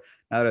 9s there,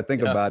 now that I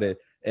think about it.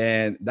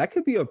 And that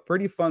could be a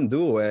pretty fun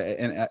duo.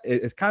 And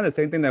it's kind of the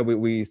same thing that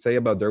we say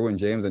about Derwin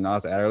James and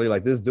Nas Adderley.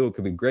 Like, this duo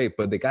could be great,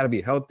 but they got to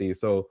be healthy.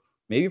 So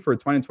maybe for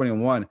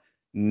 2021,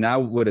 now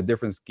with a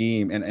different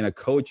scheme and a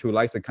coach who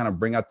likes to kind of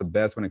bring out the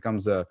best when it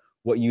comes to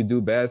what you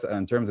do best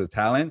in terms of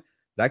talent,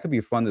 that could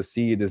be fun to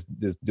see this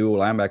dual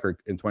linebacker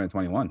in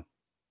 2021.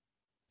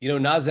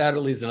 Nas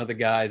Adderley is another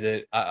guy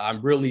that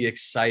I'm really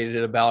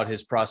excited about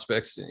his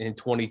prospects in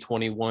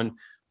 2021.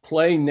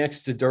 Playing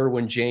next to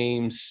Derwin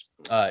James,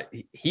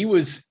 he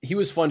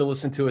was fun to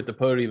listen to at the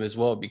podium as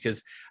well,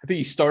 because I think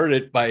he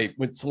started it by,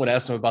 when someone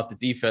asked him about the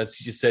defense,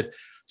 he just said,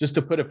 just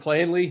to put it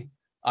plainly,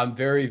 I'm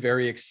very,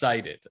 very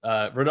excited.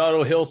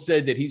 Ronaldo Hill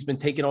said that he's been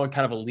taking on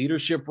kind of a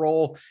leadership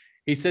role.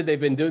 He said they've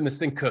been doing this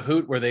thing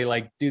Kahoot, where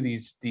they do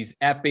these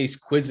app-based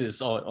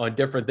quizzes on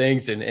different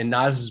things, and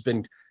Nas has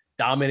been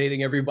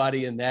dominating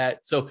everybody in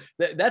that. So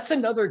that's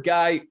another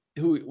guy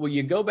who, when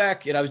you go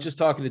back, and I was just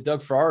talking to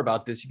Doug Farrar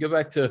about this, you go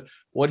back to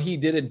what he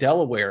did at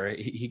Delaware.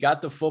 He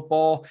got the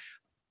football.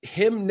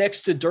 Him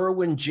next to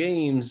Derwin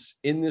James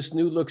in this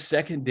new look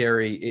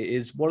secondary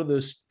is one of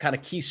those kind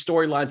of key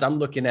storylines I'm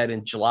looking at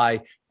in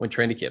July when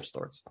training camp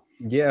starts.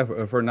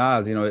 Yeah, for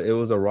Nas, it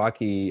was a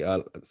rocky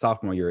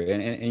sophomore year,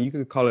 and you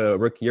could call it a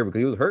rookie year because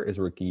he was hurt his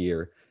rookie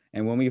year.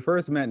 And when we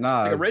first met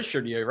Nas, like a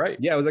redshirt year, right?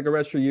 Yeah, it was like a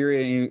redshirt year,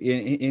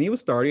 and he was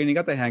starting, and he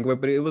got the hang of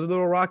it, but it was a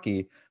little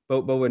rocky.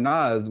 But with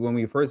Nas, when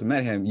we first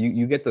met him,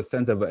 you get the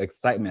sense of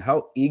excitement,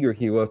 how eager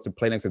he was to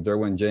play next to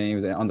Derwin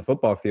James and on the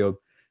football field.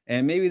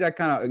 And maybe that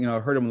kind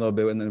of hurt him a little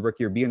bit in the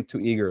rookie year, being too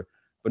eager.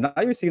 But now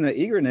you're seeing the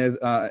eagerness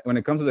when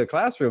it comes to the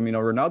classroom.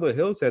 Ronaldo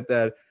Hill said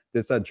that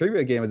this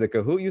trivia game is a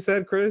Kahoot, you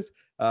said, Chris?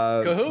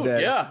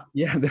 Kahoot, yeah.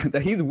 Yeah,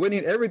 that he's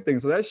winning everything.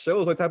 So that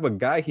shows what type of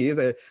guy he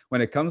is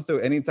when it comes to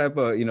any type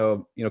of,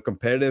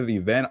 competitive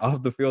event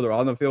off the field or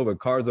on the field with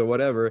cars or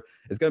whatever.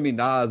 It's going to be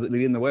Nas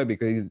leading the way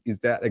because he's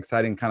that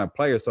exciting kind of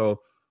player.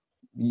 So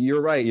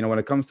you're right. When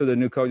it comes to the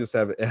new coaching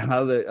staff, a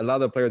lot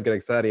of the players get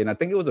excited. And I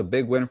think it was a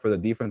big win for the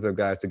defensive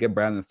guys to get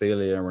Brandon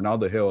Staley and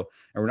Ronaldo Hill.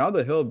 And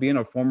Ronaldo Hill, being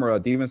a former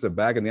defensive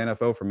back in the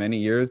NFL for many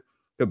years,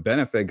 could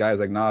benefit guys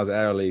like Nas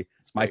Adderley,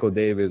 Michael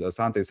Davis,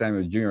 Asante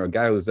Samuel Jr., a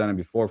guy who's done it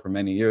before for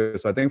many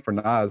years. So I think for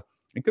Nas,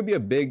 it could be a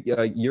big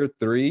year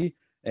 3.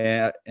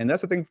 And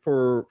that's the thing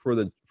for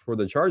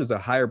the Chargers to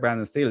hire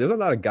Brandon Staley. There's a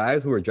lot of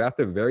guys who were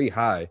drafted very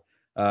high,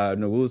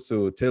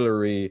 Nwosu,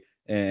 Tillery,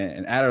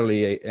 and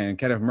Adderley, and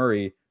Kenneth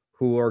Murray,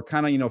 who are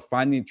kind of,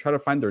 try to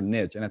find their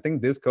niche. And I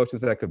think this coaching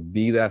staff could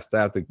be that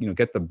staff to,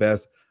 get the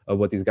best of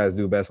what these guys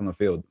do best on the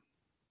field.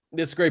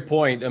 That's a great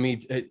point. I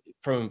mean,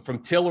 from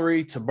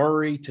Tillery to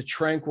Murray to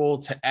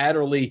Tranquill to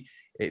Adderley,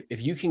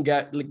 if you can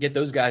get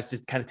those guys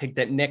to kind of take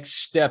that next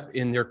step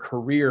in their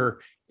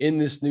career in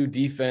this new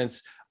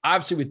defense,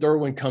 obviously with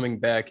Derwin coming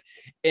back,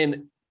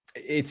 and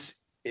it's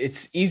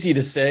easy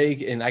to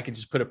say, and I can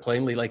just put it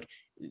plainly, like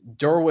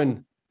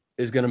Derwin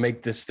is going to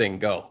make this thing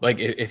go. Like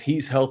if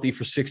he's healthy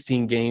for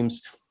 16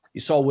 games,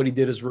 you saw what he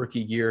did his rookie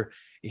year.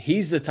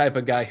 He's the type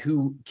of guy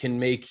who can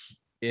make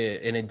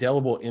an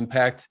indelible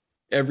impact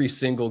every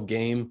single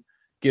game,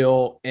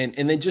 Gil. And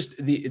then just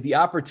the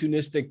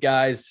opportunistic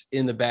guys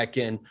in the back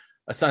end,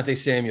 Asante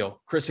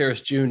Samuel, Chris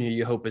Harris Jr.,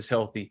 you hope is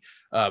healthy,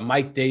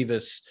 Mike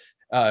Davis,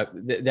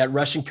 that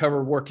rushing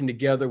cover working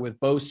together with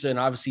Bosa, and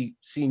obviously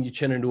seeing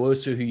Uchenna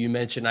Nwosu, who you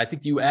mentioned. I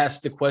think you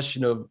asked the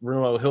question of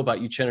Ronaldo Hill about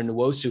Uchenna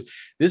Nwosu.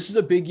 This is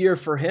a big year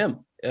for him,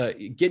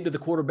 getting to the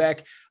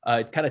quarterback,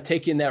 kind of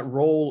taking that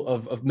role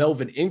of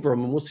Melvin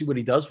Ingram, and we'll see what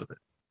he does with it.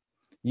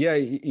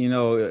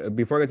 Yeah,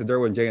 before I get to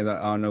Derwin James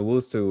on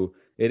Nwosu,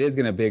 it is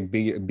going to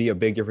be a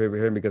big year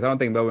for him because I don't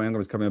think Melvin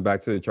Ingram is coming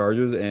back to the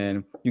Chargers,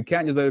 and you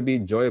can't just let it be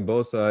Joey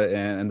Bosa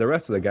and the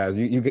rest of the guys.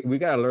 We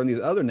got to learn these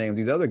other names,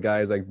 these other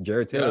guys like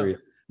Jared Tillery,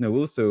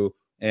 Nwosu,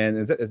 and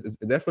it's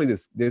definitely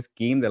this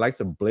scheme that likes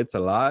to blitz a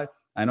lot.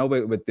 I know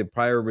with the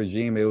prior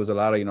regime, it was a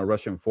lot of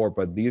rushing 4,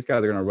 but these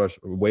guys are going to rush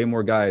way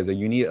more guys, and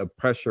you need a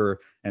pressure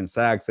and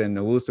sacks. And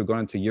Nwosu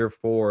going into year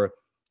 4,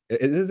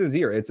 it is his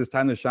year. It's his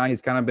time to shine.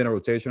 He's kind of been a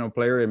rotational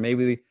player, and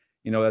maybe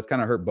that's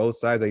kind of hurt both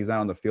sides that he's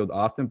not on the field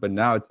often. But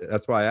now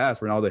that's why I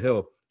asked Ronaldo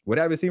Hill, what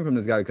have you seen from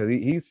this guy? Because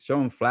he's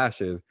shown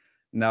flashes.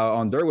 Now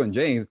on Derwin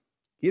James,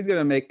 he's going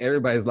to make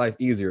everybody's life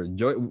easier.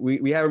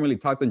 We haven't really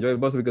talked to Joey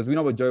Bosa because we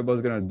know what Joey Bosa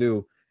is going to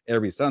do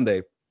every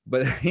Sunday,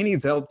 but he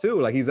needs help too.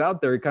 Like, he's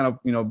out there kind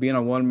of, being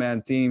a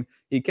one-man team.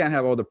 He can't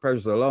have all the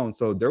pressures alone.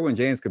 So Derwin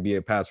James could be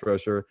a pass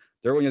rusher.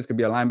 Derwin James could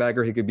be a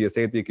linebacker. He could be a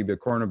safety. He could be a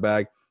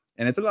cornerback.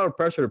 And it's a lot of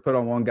pressure to put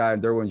on one guy,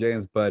 Derwin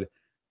James. But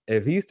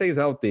if he stays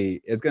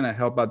healthy, it's going to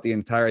help out the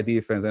entire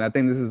defense. And I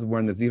think this is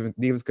when the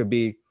defense could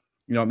be,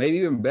 maybe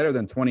even better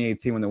than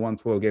 2018 when they won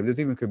 12 games. This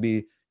even could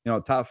be,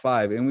 top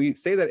 5. And we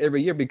say that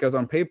every year because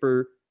on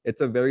paper,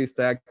 it's a very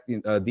stacked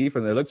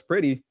defense. It looks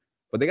pretty,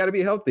 but they got to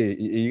be healthy.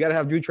 You got to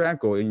have Drew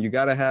Tranquill, and you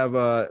got to have,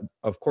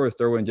 of course,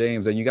 Derwin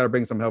James, and you got to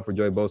bring some help for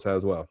Joey Bosa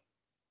as well.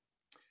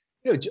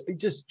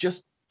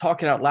 Just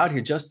talking out loud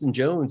here, Justin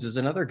Jones is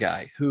another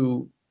guy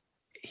who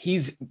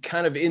he's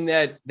kind of in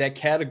that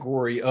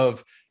category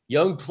of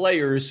young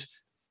players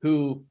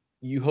who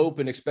you hope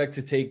and expect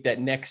to take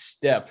that next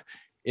step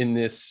in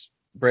this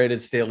Brandon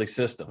Staley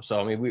system. So,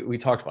 I mean, we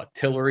talked about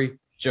Tillery,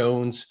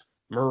 Jones,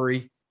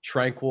 Murray,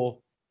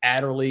 Tranquill,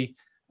 Adderley,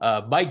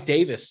 Mike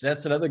Davis.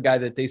 That's another guy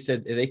that they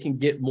said they can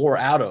get more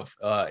out of.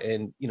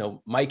 And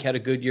Mike had a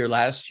good year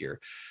last year.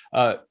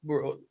 The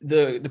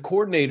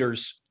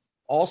coordinators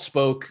all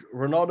spoke.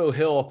 Ronaldo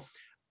Hill,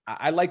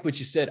 I like what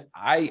you said.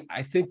 I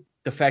think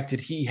the fact that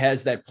he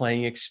has that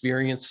playing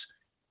experience,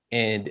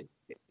 and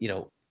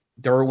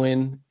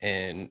Derwin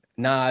and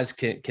Nas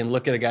can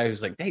look at a guy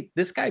who's like, hey,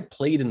 this guy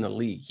played in the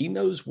league. He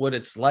knows what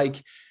it's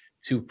like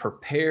to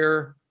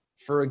prepare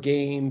for a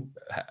game,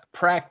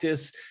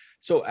 practice.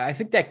 So I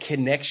think that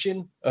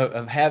connection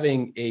of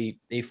having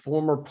a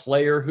former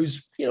player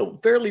who's,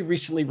 fairly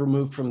recently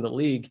removed from the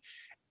league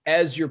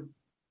as your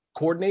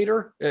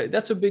coordinator,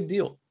 that's a big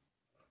deal.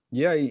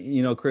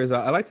 Yeah, Chris,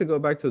 I like to go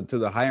back to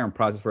the hiring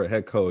process for a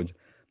head coach.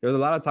 There's a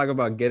lot of talk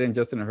about getting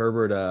Justin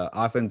Herbert,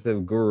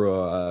 offensive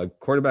guru,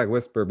 quarterback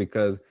whisperer,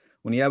 because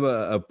when you have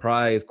a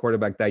prize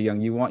quarterback that young,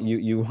 you want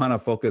to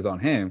focus on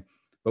him.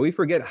 But we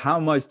forget how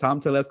much Tom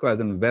Telesco has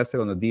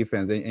invested on the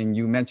defense. And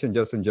you mentioned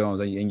Justin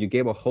Jones, and you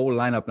gave a whole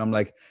lineup. And I'm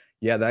like,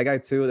 yeah, that guy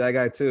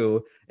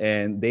too.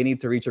 And they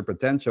need to reach their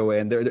potential.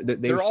 And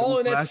they're all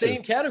in that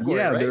same category.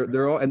 Yeah, right?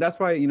 they're all. And that's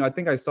why, I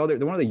think I saw they're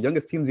one of the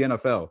youngest teams in the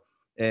NFL.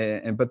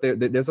 But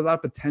there's a lot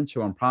of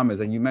potential and promise.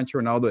 And you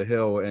mentioned Ronaldo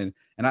Hill. And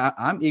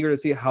I'm eager to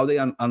see how they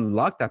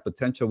unlock that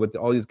potential with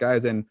all these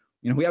guys. And,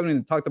 we haven't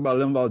even talked about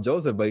Linval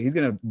Joseph, but he's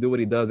going to do what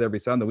he does every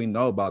Sunday. We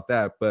know about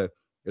that. But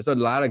there's a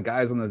lot of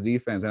guys on the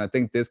defense, and I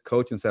think this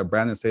coaching staff,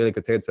 Brandon Staley,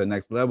 could take it to the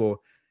next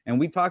level. And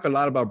we talk a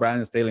lot about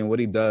Brandon Staley and what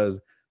he does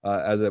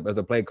as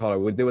a play caller.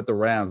 What he did with the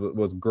Rams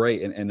was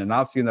great, and an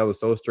offseason that was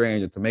so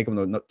strange, and to make him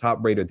the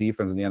top-rated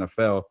defense in the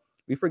NFL.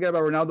 We forget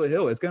about Ronaldo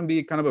Hill. It's going to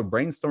be kind of a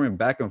brainstorming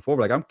back and forth.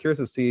 Like, I'm curious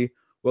to see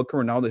what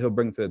can Ronaldo Hill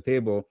bring to the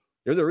table.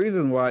 There's a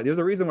reason why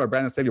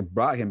Brandon Staley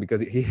brought him,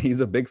 because he's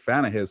a big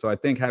fan of his. So I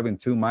think having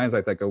two minds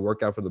like that could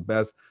work out for the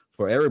best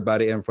for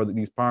everybody and for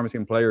these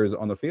promising players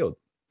on the field.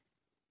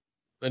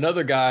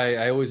 Another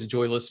guy I always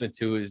enjoy listening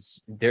to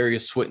is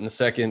Darius Swinton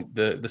II,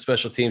 the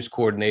special teams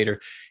coordinator.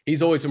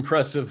 He's always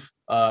impressive.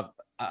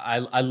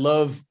 I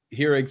love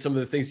hearing some of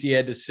the things he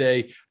had to say.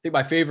 I think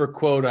my favorite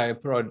quote I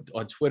put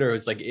on Twitter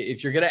is like,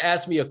 if you're going to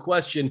ask me a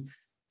question,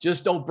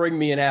 just don't bring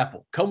me an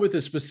apple. Come with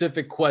a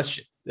specific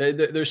question.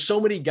 There's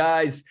so many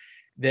guys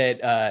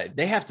that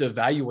they have to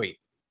evaluate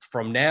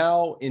from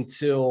now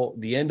until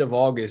the end of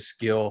August,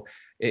 Gil,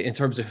 in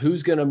terms of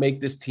who's going to make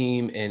this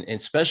team, and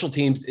special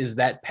teams is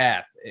that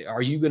path.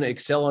 Are you going to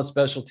excel on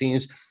special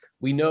teams?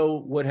 We know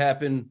what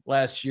happened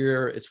last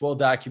year. It's well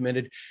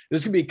documented.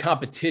 There's going to be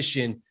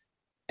competition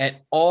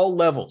at all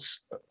levels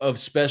of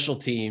special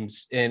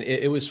teams. And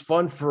it was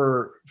fun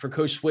for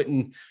Coach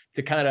Swinton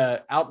to kind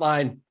of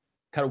outline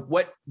kind of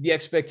what the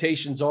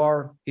expectations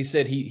are. He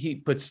said he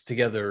puts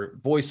together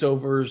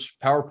voiceovers,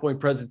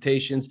 PowerPoint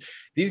presentations.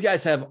 These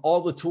guys have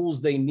all the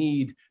tools they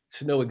need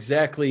to know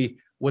exactly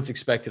what's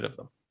expected of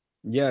them.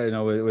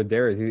 Yeah, with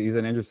Darius, he's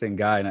an interesting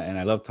guy, and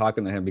I love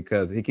talking to him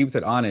because he keeps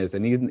it honest,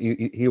 and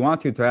he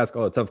wants you to ask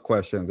all the tough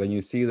questions, and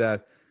you see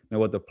that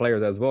with the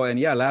players as well. And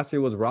yeah, last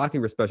year was rocky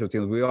for special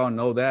teams. We all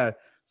know that.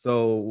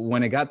 So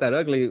when it got that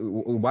ugly,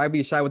 why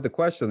be shy with the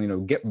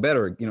questions? Get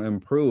better,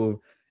 improve.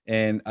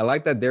 And I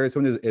like that Darius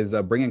is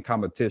bringing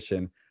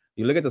competition.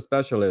 You look at the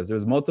specialists.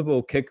 There's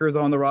multiple kickers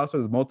on the roster.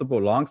 There's multiple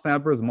long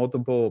snappers,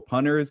 multiple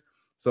punters.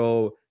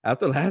 So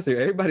after last year,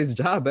 everybody's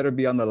job better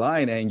be on the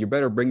line, and you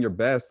better bring your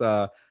best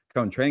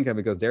come training camp,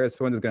 because Darius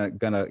Swinton is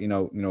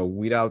gonna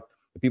weed out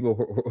the people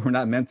who are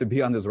not meant to be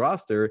on this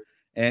roster.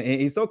 And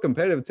he's so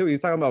competitive too.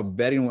 He's talking about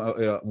betting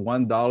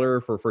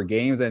 $1 for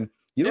games, and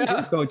you don't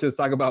hear coaches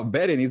talk about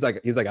betting. He's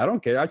like, I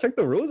don't care. I checked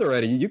the rules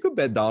already. You could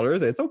bet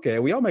dollars. It's okay.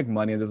 We all make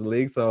money in this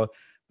league. So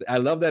I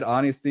love that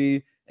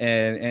honesty,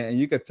 and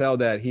you could tell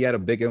that he had a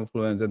big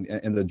influence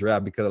in the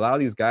draft, because a lot of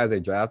these guys they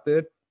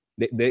drafted,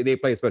 they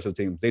play special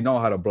teams. They know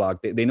how to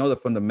block. They know the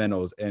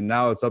fundamentals, and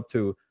now it's up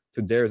to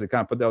to Darius to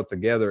kind of put that all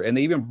together. And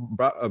they even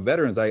brought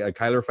veterans like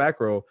Kyler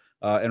Fackrell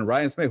and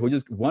Ryan Smith, who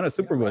just won a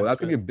Super Bowl. That's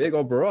going to be big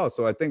overall.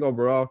 So I think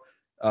overall,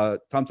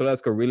 Tom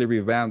Telesco really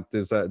revamped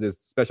this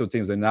special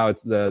teams, and now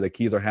it's the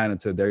keys are handed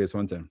to Darius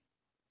Swinton.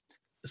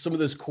 Some of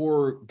those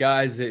core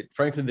guys that,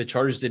 frankly, the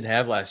Chargers didn't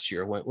have last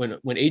year.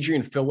 When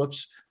Adrian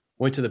Phillips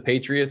went to the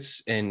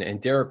Patriots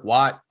and Derek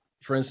Watt,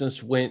 for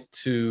instance, went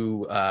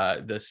to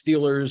the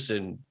Steelers,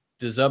 and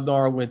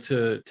Dzubnar went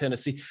to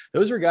Tennessee.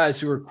 Those are guys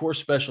who are core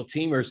special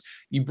teamers.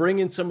 You bring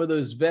in some of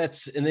those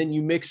vets, and then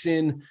you mix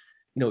in,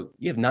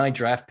 you have 9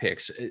 draft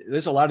picks.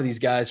 There's a lot of these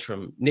guys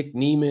from Nick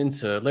Neiman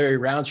to Larry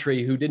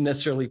Roundtree who didn't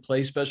necessarily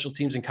play special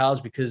teams in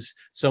college because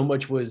so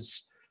much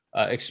was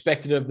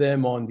expected of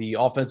them on the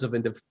offensive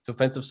and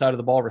defensive side of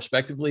the ball,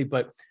 respectively.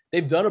 But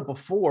they've done it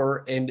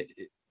before. And,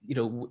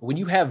 when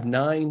you have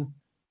 9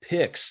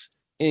 picks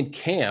in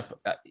camp,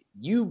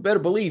 you better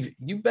believe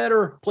you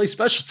better play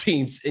special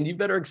teams, and you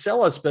better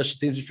excel at special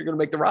teams if you're going to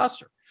make the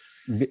roster.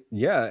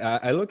 Yeah,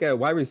 I look at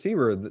wide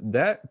receiver.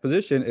 That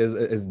position is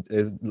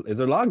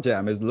a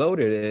logjam, is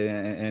loaded,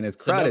 and it's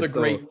crowded. It's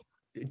another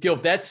great, Gil.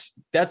 That's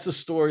a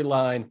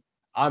storyline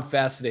I'm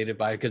fascinated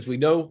by, because we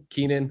know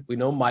Keenan, we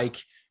know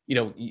Mike.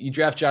 You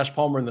draft Josh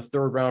Palmer in the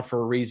 3rd round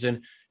for a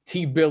reason.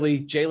 T.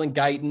 Billy, Jalen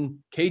Guyton,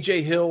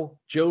 KJ Hill,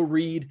 Joe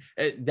Reed.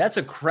 That's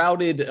a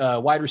crowded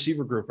wide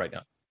receiver group right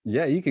now.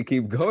 Yeah, you can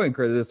keep going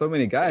because there's so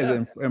many guys,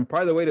 and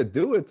part of the way to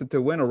do it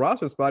to win a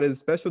roster spot is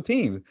special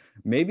teams.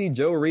 Maybe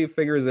Joe Reed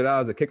figures it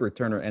out as a kick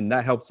returner, and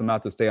that helps him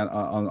out to stay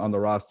on the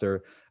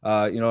roster.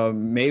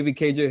 Maybe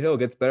KJ Hill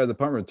gets better as a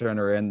punt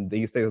returner, and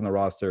he stays on the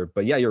roster.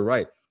 But yeah, you're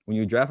right. When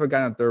you draft a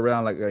guy in the 3rd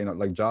round,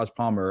 like Josh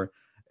Palmer,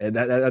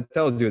 that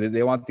tells you that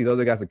they want these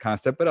other guys to kind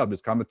of step it up.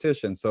 There's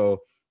competition,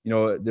 so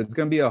there's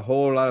going to be a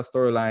whole lot of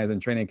storylines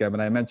in training camp.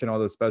 And I mentioned all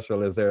the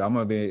specialists there. I'm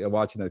going to be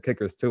watching the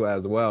kickers too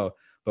as well.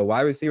 But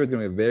wide receiver is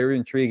going to be very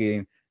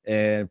intriguing,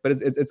 but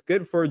it's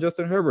good for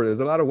Justin Herbert.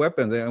 There's a lot of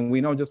weapons, and we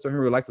know Justin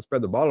Herbert likes to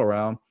spread the ball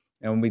around.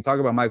 And when we talk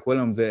about Mike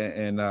Williams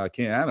and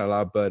Keenan Allen a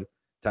lot, but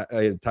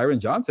Tyron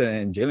Johnson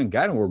and Jalen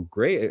Guyton were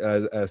great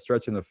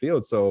stretching the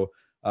field. So,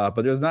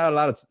 but there's not a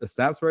lot of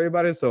snaps for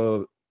everybody.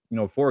 So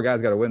 4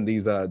 guys got to win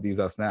these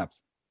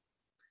snaps.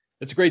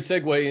 It's a great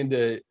segue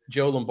into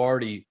Joe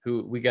Lombardi,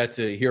 who we got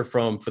to hear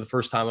from for the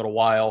first time in a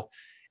while,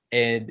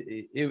 and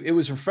it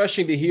was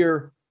refreshing to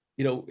hear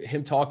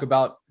him talk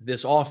about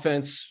this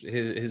offense,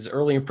 his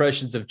early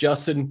impressions of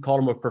Justin.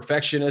 Called him a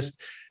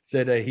perfectionist,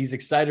 said he's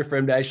excited for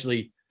him to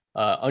actually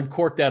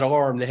uncork that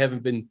arm. They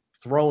haven't been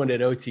throwing at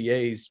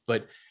OTAs,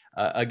 but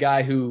a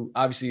guy who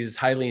obviously is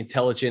highly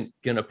intelligent,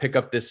 going to pick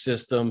up this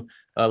system.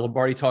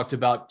 Lombardi talked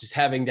about just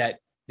having that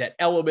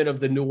element of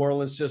the New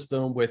Orleans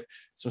system with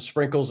some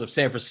sprinkles of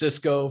San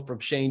Francisco from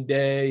Shane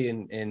Day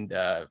and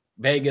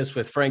Vegas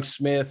with Frank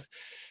Smith.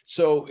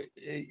 So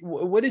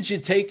what did you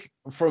take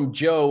from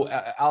Joe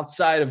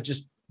outside of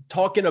just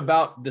talking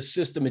about the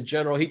system in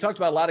general? He talked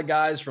about a lot of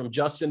guys from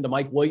Justin to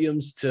Mike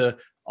Williams to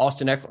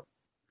Austin Ekeler.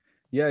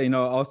 Yeah,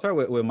 I'll start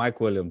with Mike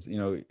Williams.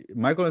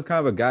 Mike Williams is kind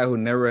of a guy who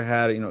never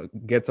had,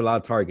 gets a lot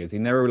of targets. He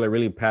never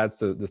really pads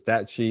the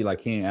stat sheet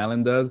like Keenan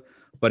Allen does,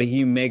 but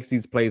he makes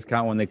these plays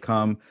count when they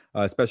come,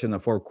 especially in the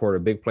 4th quarter,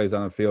 big plays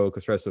on the field,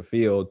 could stretch the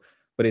field.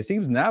 But it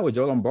seems now with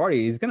Joe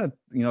Lombardi, he's gonna,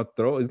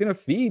 he's gonna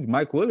feed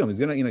Mike Williams.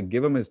 He's gonna,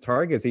 give him his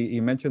targets. He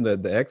mentioned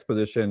the X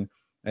position,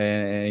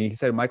 and he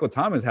said Michael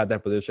Thomas had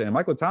that position, and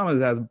Michael Thomas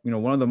has,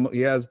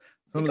 he has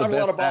some of the best. A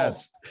lot of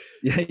balls.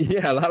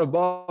 Yeah, a lot of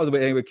balls.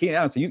 But with Keenan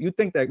Allen, so you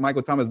think that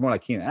Michael Thomas is more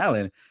like Keenan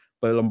Allen,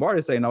 but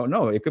Lombardi saying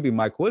no, it could be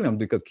Mike Williams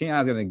because Keenan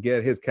Allen's gonna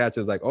get his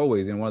catches like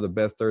always, and one of the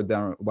best 3rd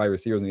down wide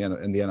receivers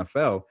in the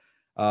NFL.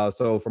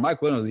 So for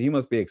Mike Williams, he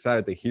must be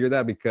excited to hear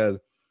that because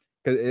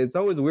it's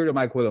always weird with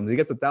Mike Williams. He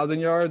gets 1,000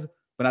 yards,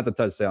 but not the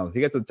touchdowns.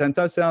 He gets 10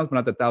 touchdowns, but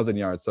not the 1,000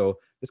 yards. So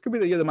this could be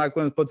the year that Mike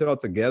Williams puts it all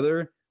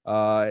together,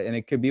 and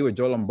it could be with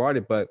Joe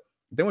Lombardi. But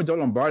then with Joe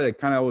Lombardi, I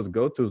kind of always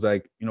go to is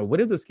like, what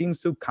if the scheme's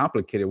too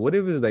complicated? What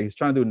if it's like he's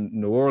trying to do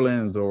New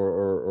Orleans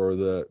or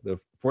the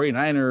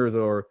 49ers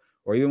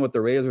or even what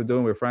the Raiders were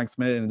doing with Frank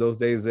Smith in those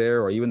days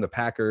there, or even the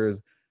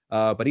Packers.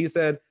 But he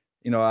said,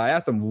 I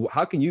asked him,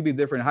 how can you be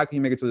different? How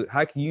can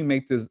you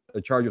make this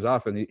a Chargers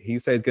offense? He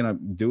said he's going to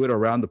do it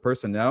around the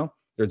personnel.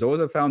 There's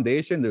always a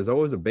foundation. There's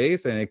always a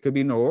base, and it could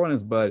be New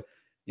Orleans. But,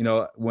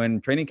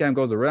 when training camp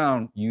goes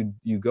around, you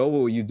go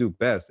with what you do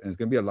best. And it's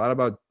going to be a lot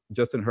about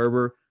Justin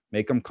Herbert,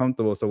 make him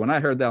comfortable. So when I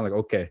heard that, I'm like,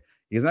 okay,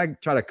 he's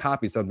not trying to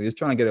copy something. He's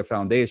trying to get a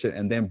foundation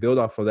and then build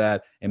off of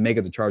that and make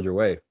it the Charger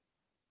way.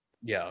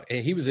 Yeah,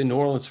 and he was in New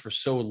Orleans for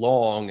so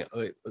long.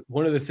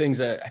 One of the things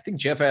that I think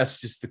Jeff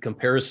asked, just the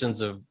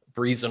comparisons of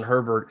Brees and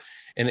Herbert,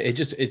 and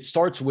it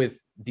starts with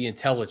the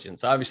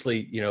intelligence.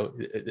 Obviously,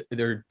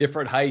 there are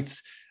different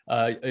heights.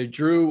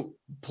 Drew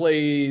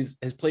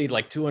has played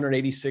like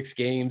 286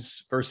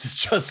 games versus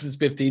Justin's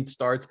 15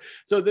 starts.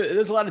 So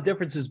there's a lot of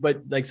differences,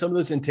 but like some of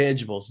those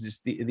intangibles,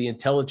 just the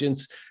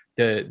intelligence,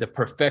 the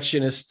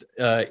perfectionist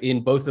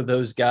in both of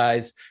those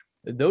guys.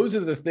 Those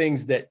are the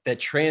things that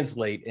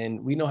translate,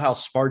 and we know how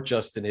smart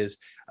Justin is.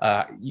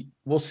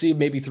 We'll see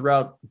maybe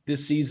throughout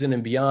this season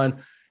and beyond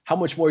how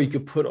much more you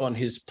could put on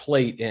his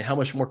plate and how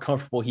much more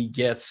comfortable he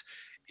gets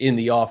in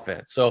the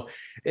offense. So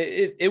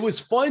it was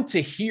fun to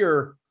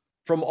hear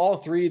from all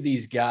three of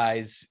these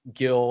guys,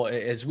 Gil,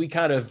 as we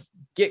kind of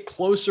get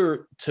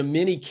closer to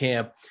mini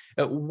camp.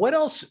 What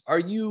else are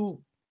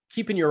you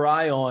keeping your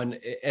eye on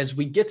as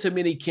we get to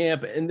mini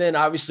camp? And then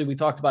obviously we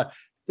talked about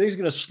things are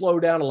going to slow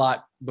down a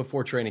lot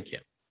before training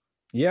camp.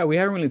 Yeah, we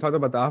haven't really talked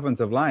about the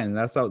offensive line.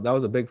 That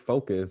was a big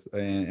focus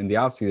in the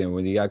offseason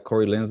when you got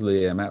Corey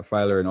Linsley and Matt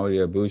Filer and Odi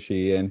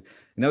Abushi. And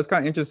it was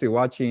kind of interesting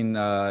watching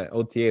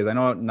OTAs. I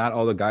know not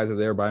all the guys are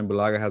there. Brian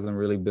Bulaga hasn't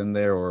really been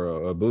there,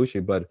 or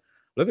Abushi, but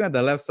looking at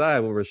the left side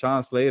with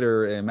Rashawn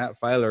Slater and Matt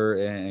Filer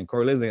and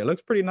Corey Linsley, it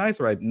looks pretty nice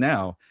right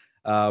now.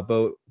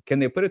 But can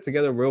they put it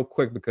together real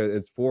quick? Because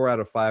it's 4 out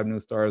of 5 new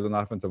starters on the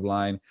offensive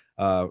line.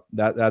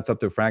 That's up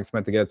to Frank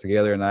Smith to get it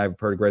together. And I've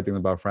heard great things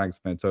about Frank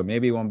Smith. So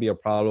maybe it won't be a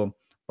problem.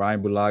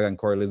 Brian Bulaga and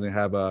Corey Linsley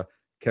have a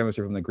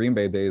chemistry from the Green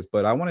Bay days.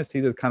 But I want to see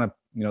this kind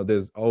of,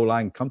 this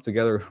O-line come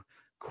together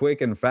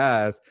quick and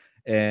fast.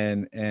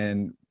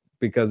 And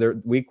because they're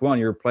week 1,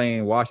 you're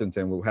playing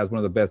Washington, who has one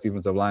of the best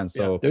defensive lines.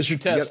 So there's your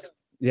test.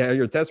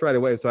 Your test right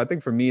away. So I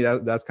think for me,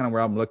 that's kind of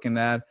where I'm looking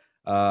at.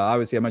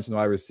 Obviously, I mentioned the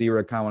wide receiver.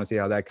 I kind of want to see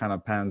how that kind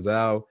of pans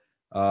out.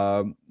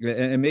 And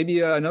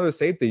maybe another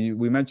safety.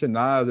 We mentioned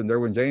Nas and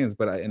Derwin James,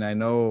 but I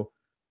know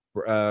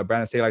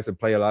Brandon Staley likes to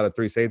play a lot of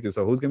 3 safeties.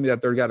 So who's going to be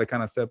that third guy to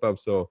kind of step up?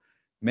 So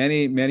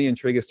many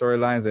intriguing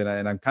storylines,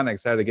 and I'm kind of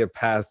excited to get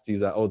past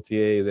these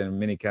OTAs and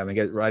minicamp and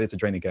get right into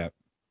training camp.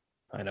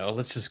 I know.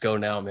 Let's just go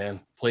now, man.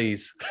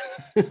 Please.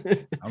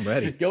 I'm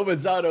ready. Gil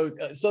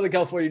Manzano, Southern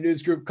California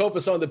News Group,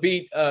 Compass on the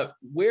Beat.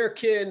 Where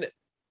can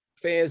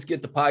fans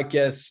get the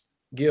podcast,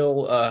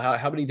 Gil?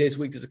 How many days a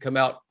week does it come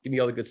out? Give me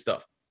all the good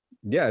stuff.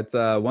 Yeah, it's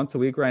once a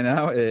week right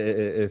now.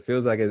 It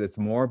feels like it's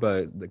more,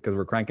 but because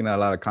we're cranking out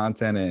a lot of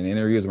content and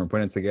interviews and we're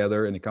putting it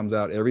together, and it comes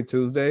out every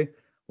Tuesday.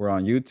 We're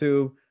on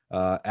YouTube,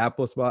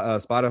 Apple,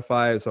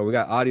 Spotify. So we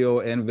got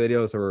audio and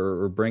video. So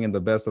we're bringing the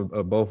best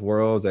of both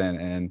worlds,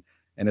 and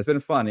it's been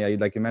fun. Yeah,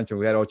 like you mentioned,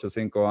 we had Ocho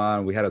Cinco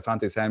on. We had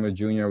Asante Samuel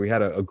Jr. We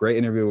had a great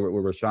interview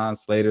with Rashawn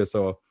Slater.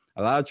 So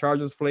a lot of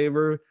Chargers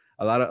flavor,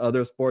 a lot of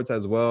other sports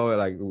as well.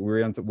 Like we're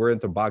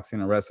into boxing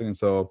and wrestling.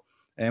 So,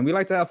 and we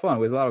like to have fun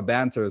with a lot of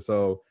banter.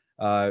 So,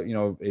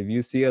 if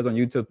you see us on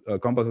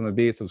YouTube, Compass on the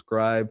Beat,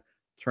 subscribe,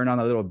 turn on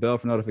the little bell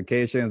for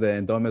notifications,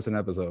 and don't miss an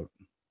episode.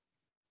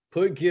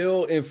 Put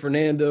Gil and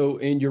Fernando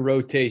in your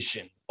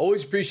rotation.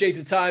 Always appreciate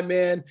the time,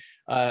 man.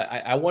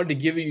 I wanted to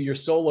give you your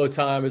solo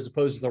time as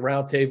opposed to the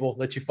round table,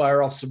 let you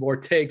fire off some more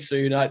takes so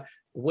you're not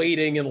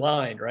waiting in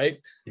line, right?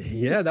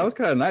 Yeah, that was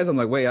kind of nice. I'm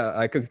like, wait,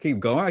 I could keep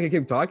going. I could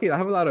keep talking. I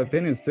have a lot of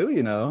opinions too,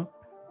 All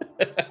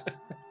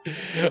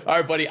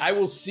right, buddy. I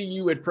will see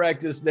you at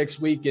practice next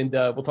week, and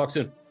we'll talk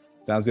soon.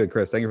 Sounds good,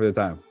 Chris. Thank you for the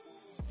time.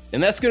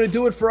 And that's going to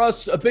do it for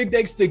us. A big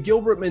thanks to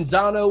Gilbert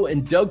Manzano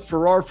and Doug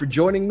Farrar for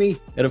joining me.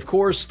 And of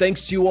course,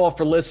 thanks to you all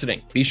for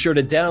listening. Be sure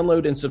to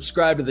download and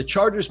subscribe to the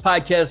Chargers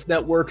Podcast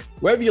Network,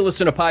 wherever you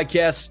listen to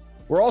podcasts.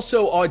 We're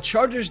also on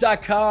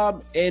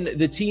Chargers.com and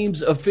the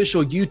team's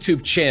official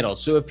YouTube channel.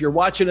 So if you're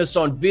watching us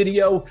on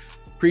video,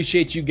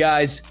 appreciate you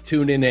guys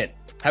tuning in.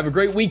 Have a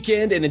great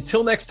weekend. And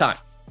until next time,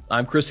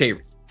 I'm Chris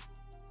Hayre.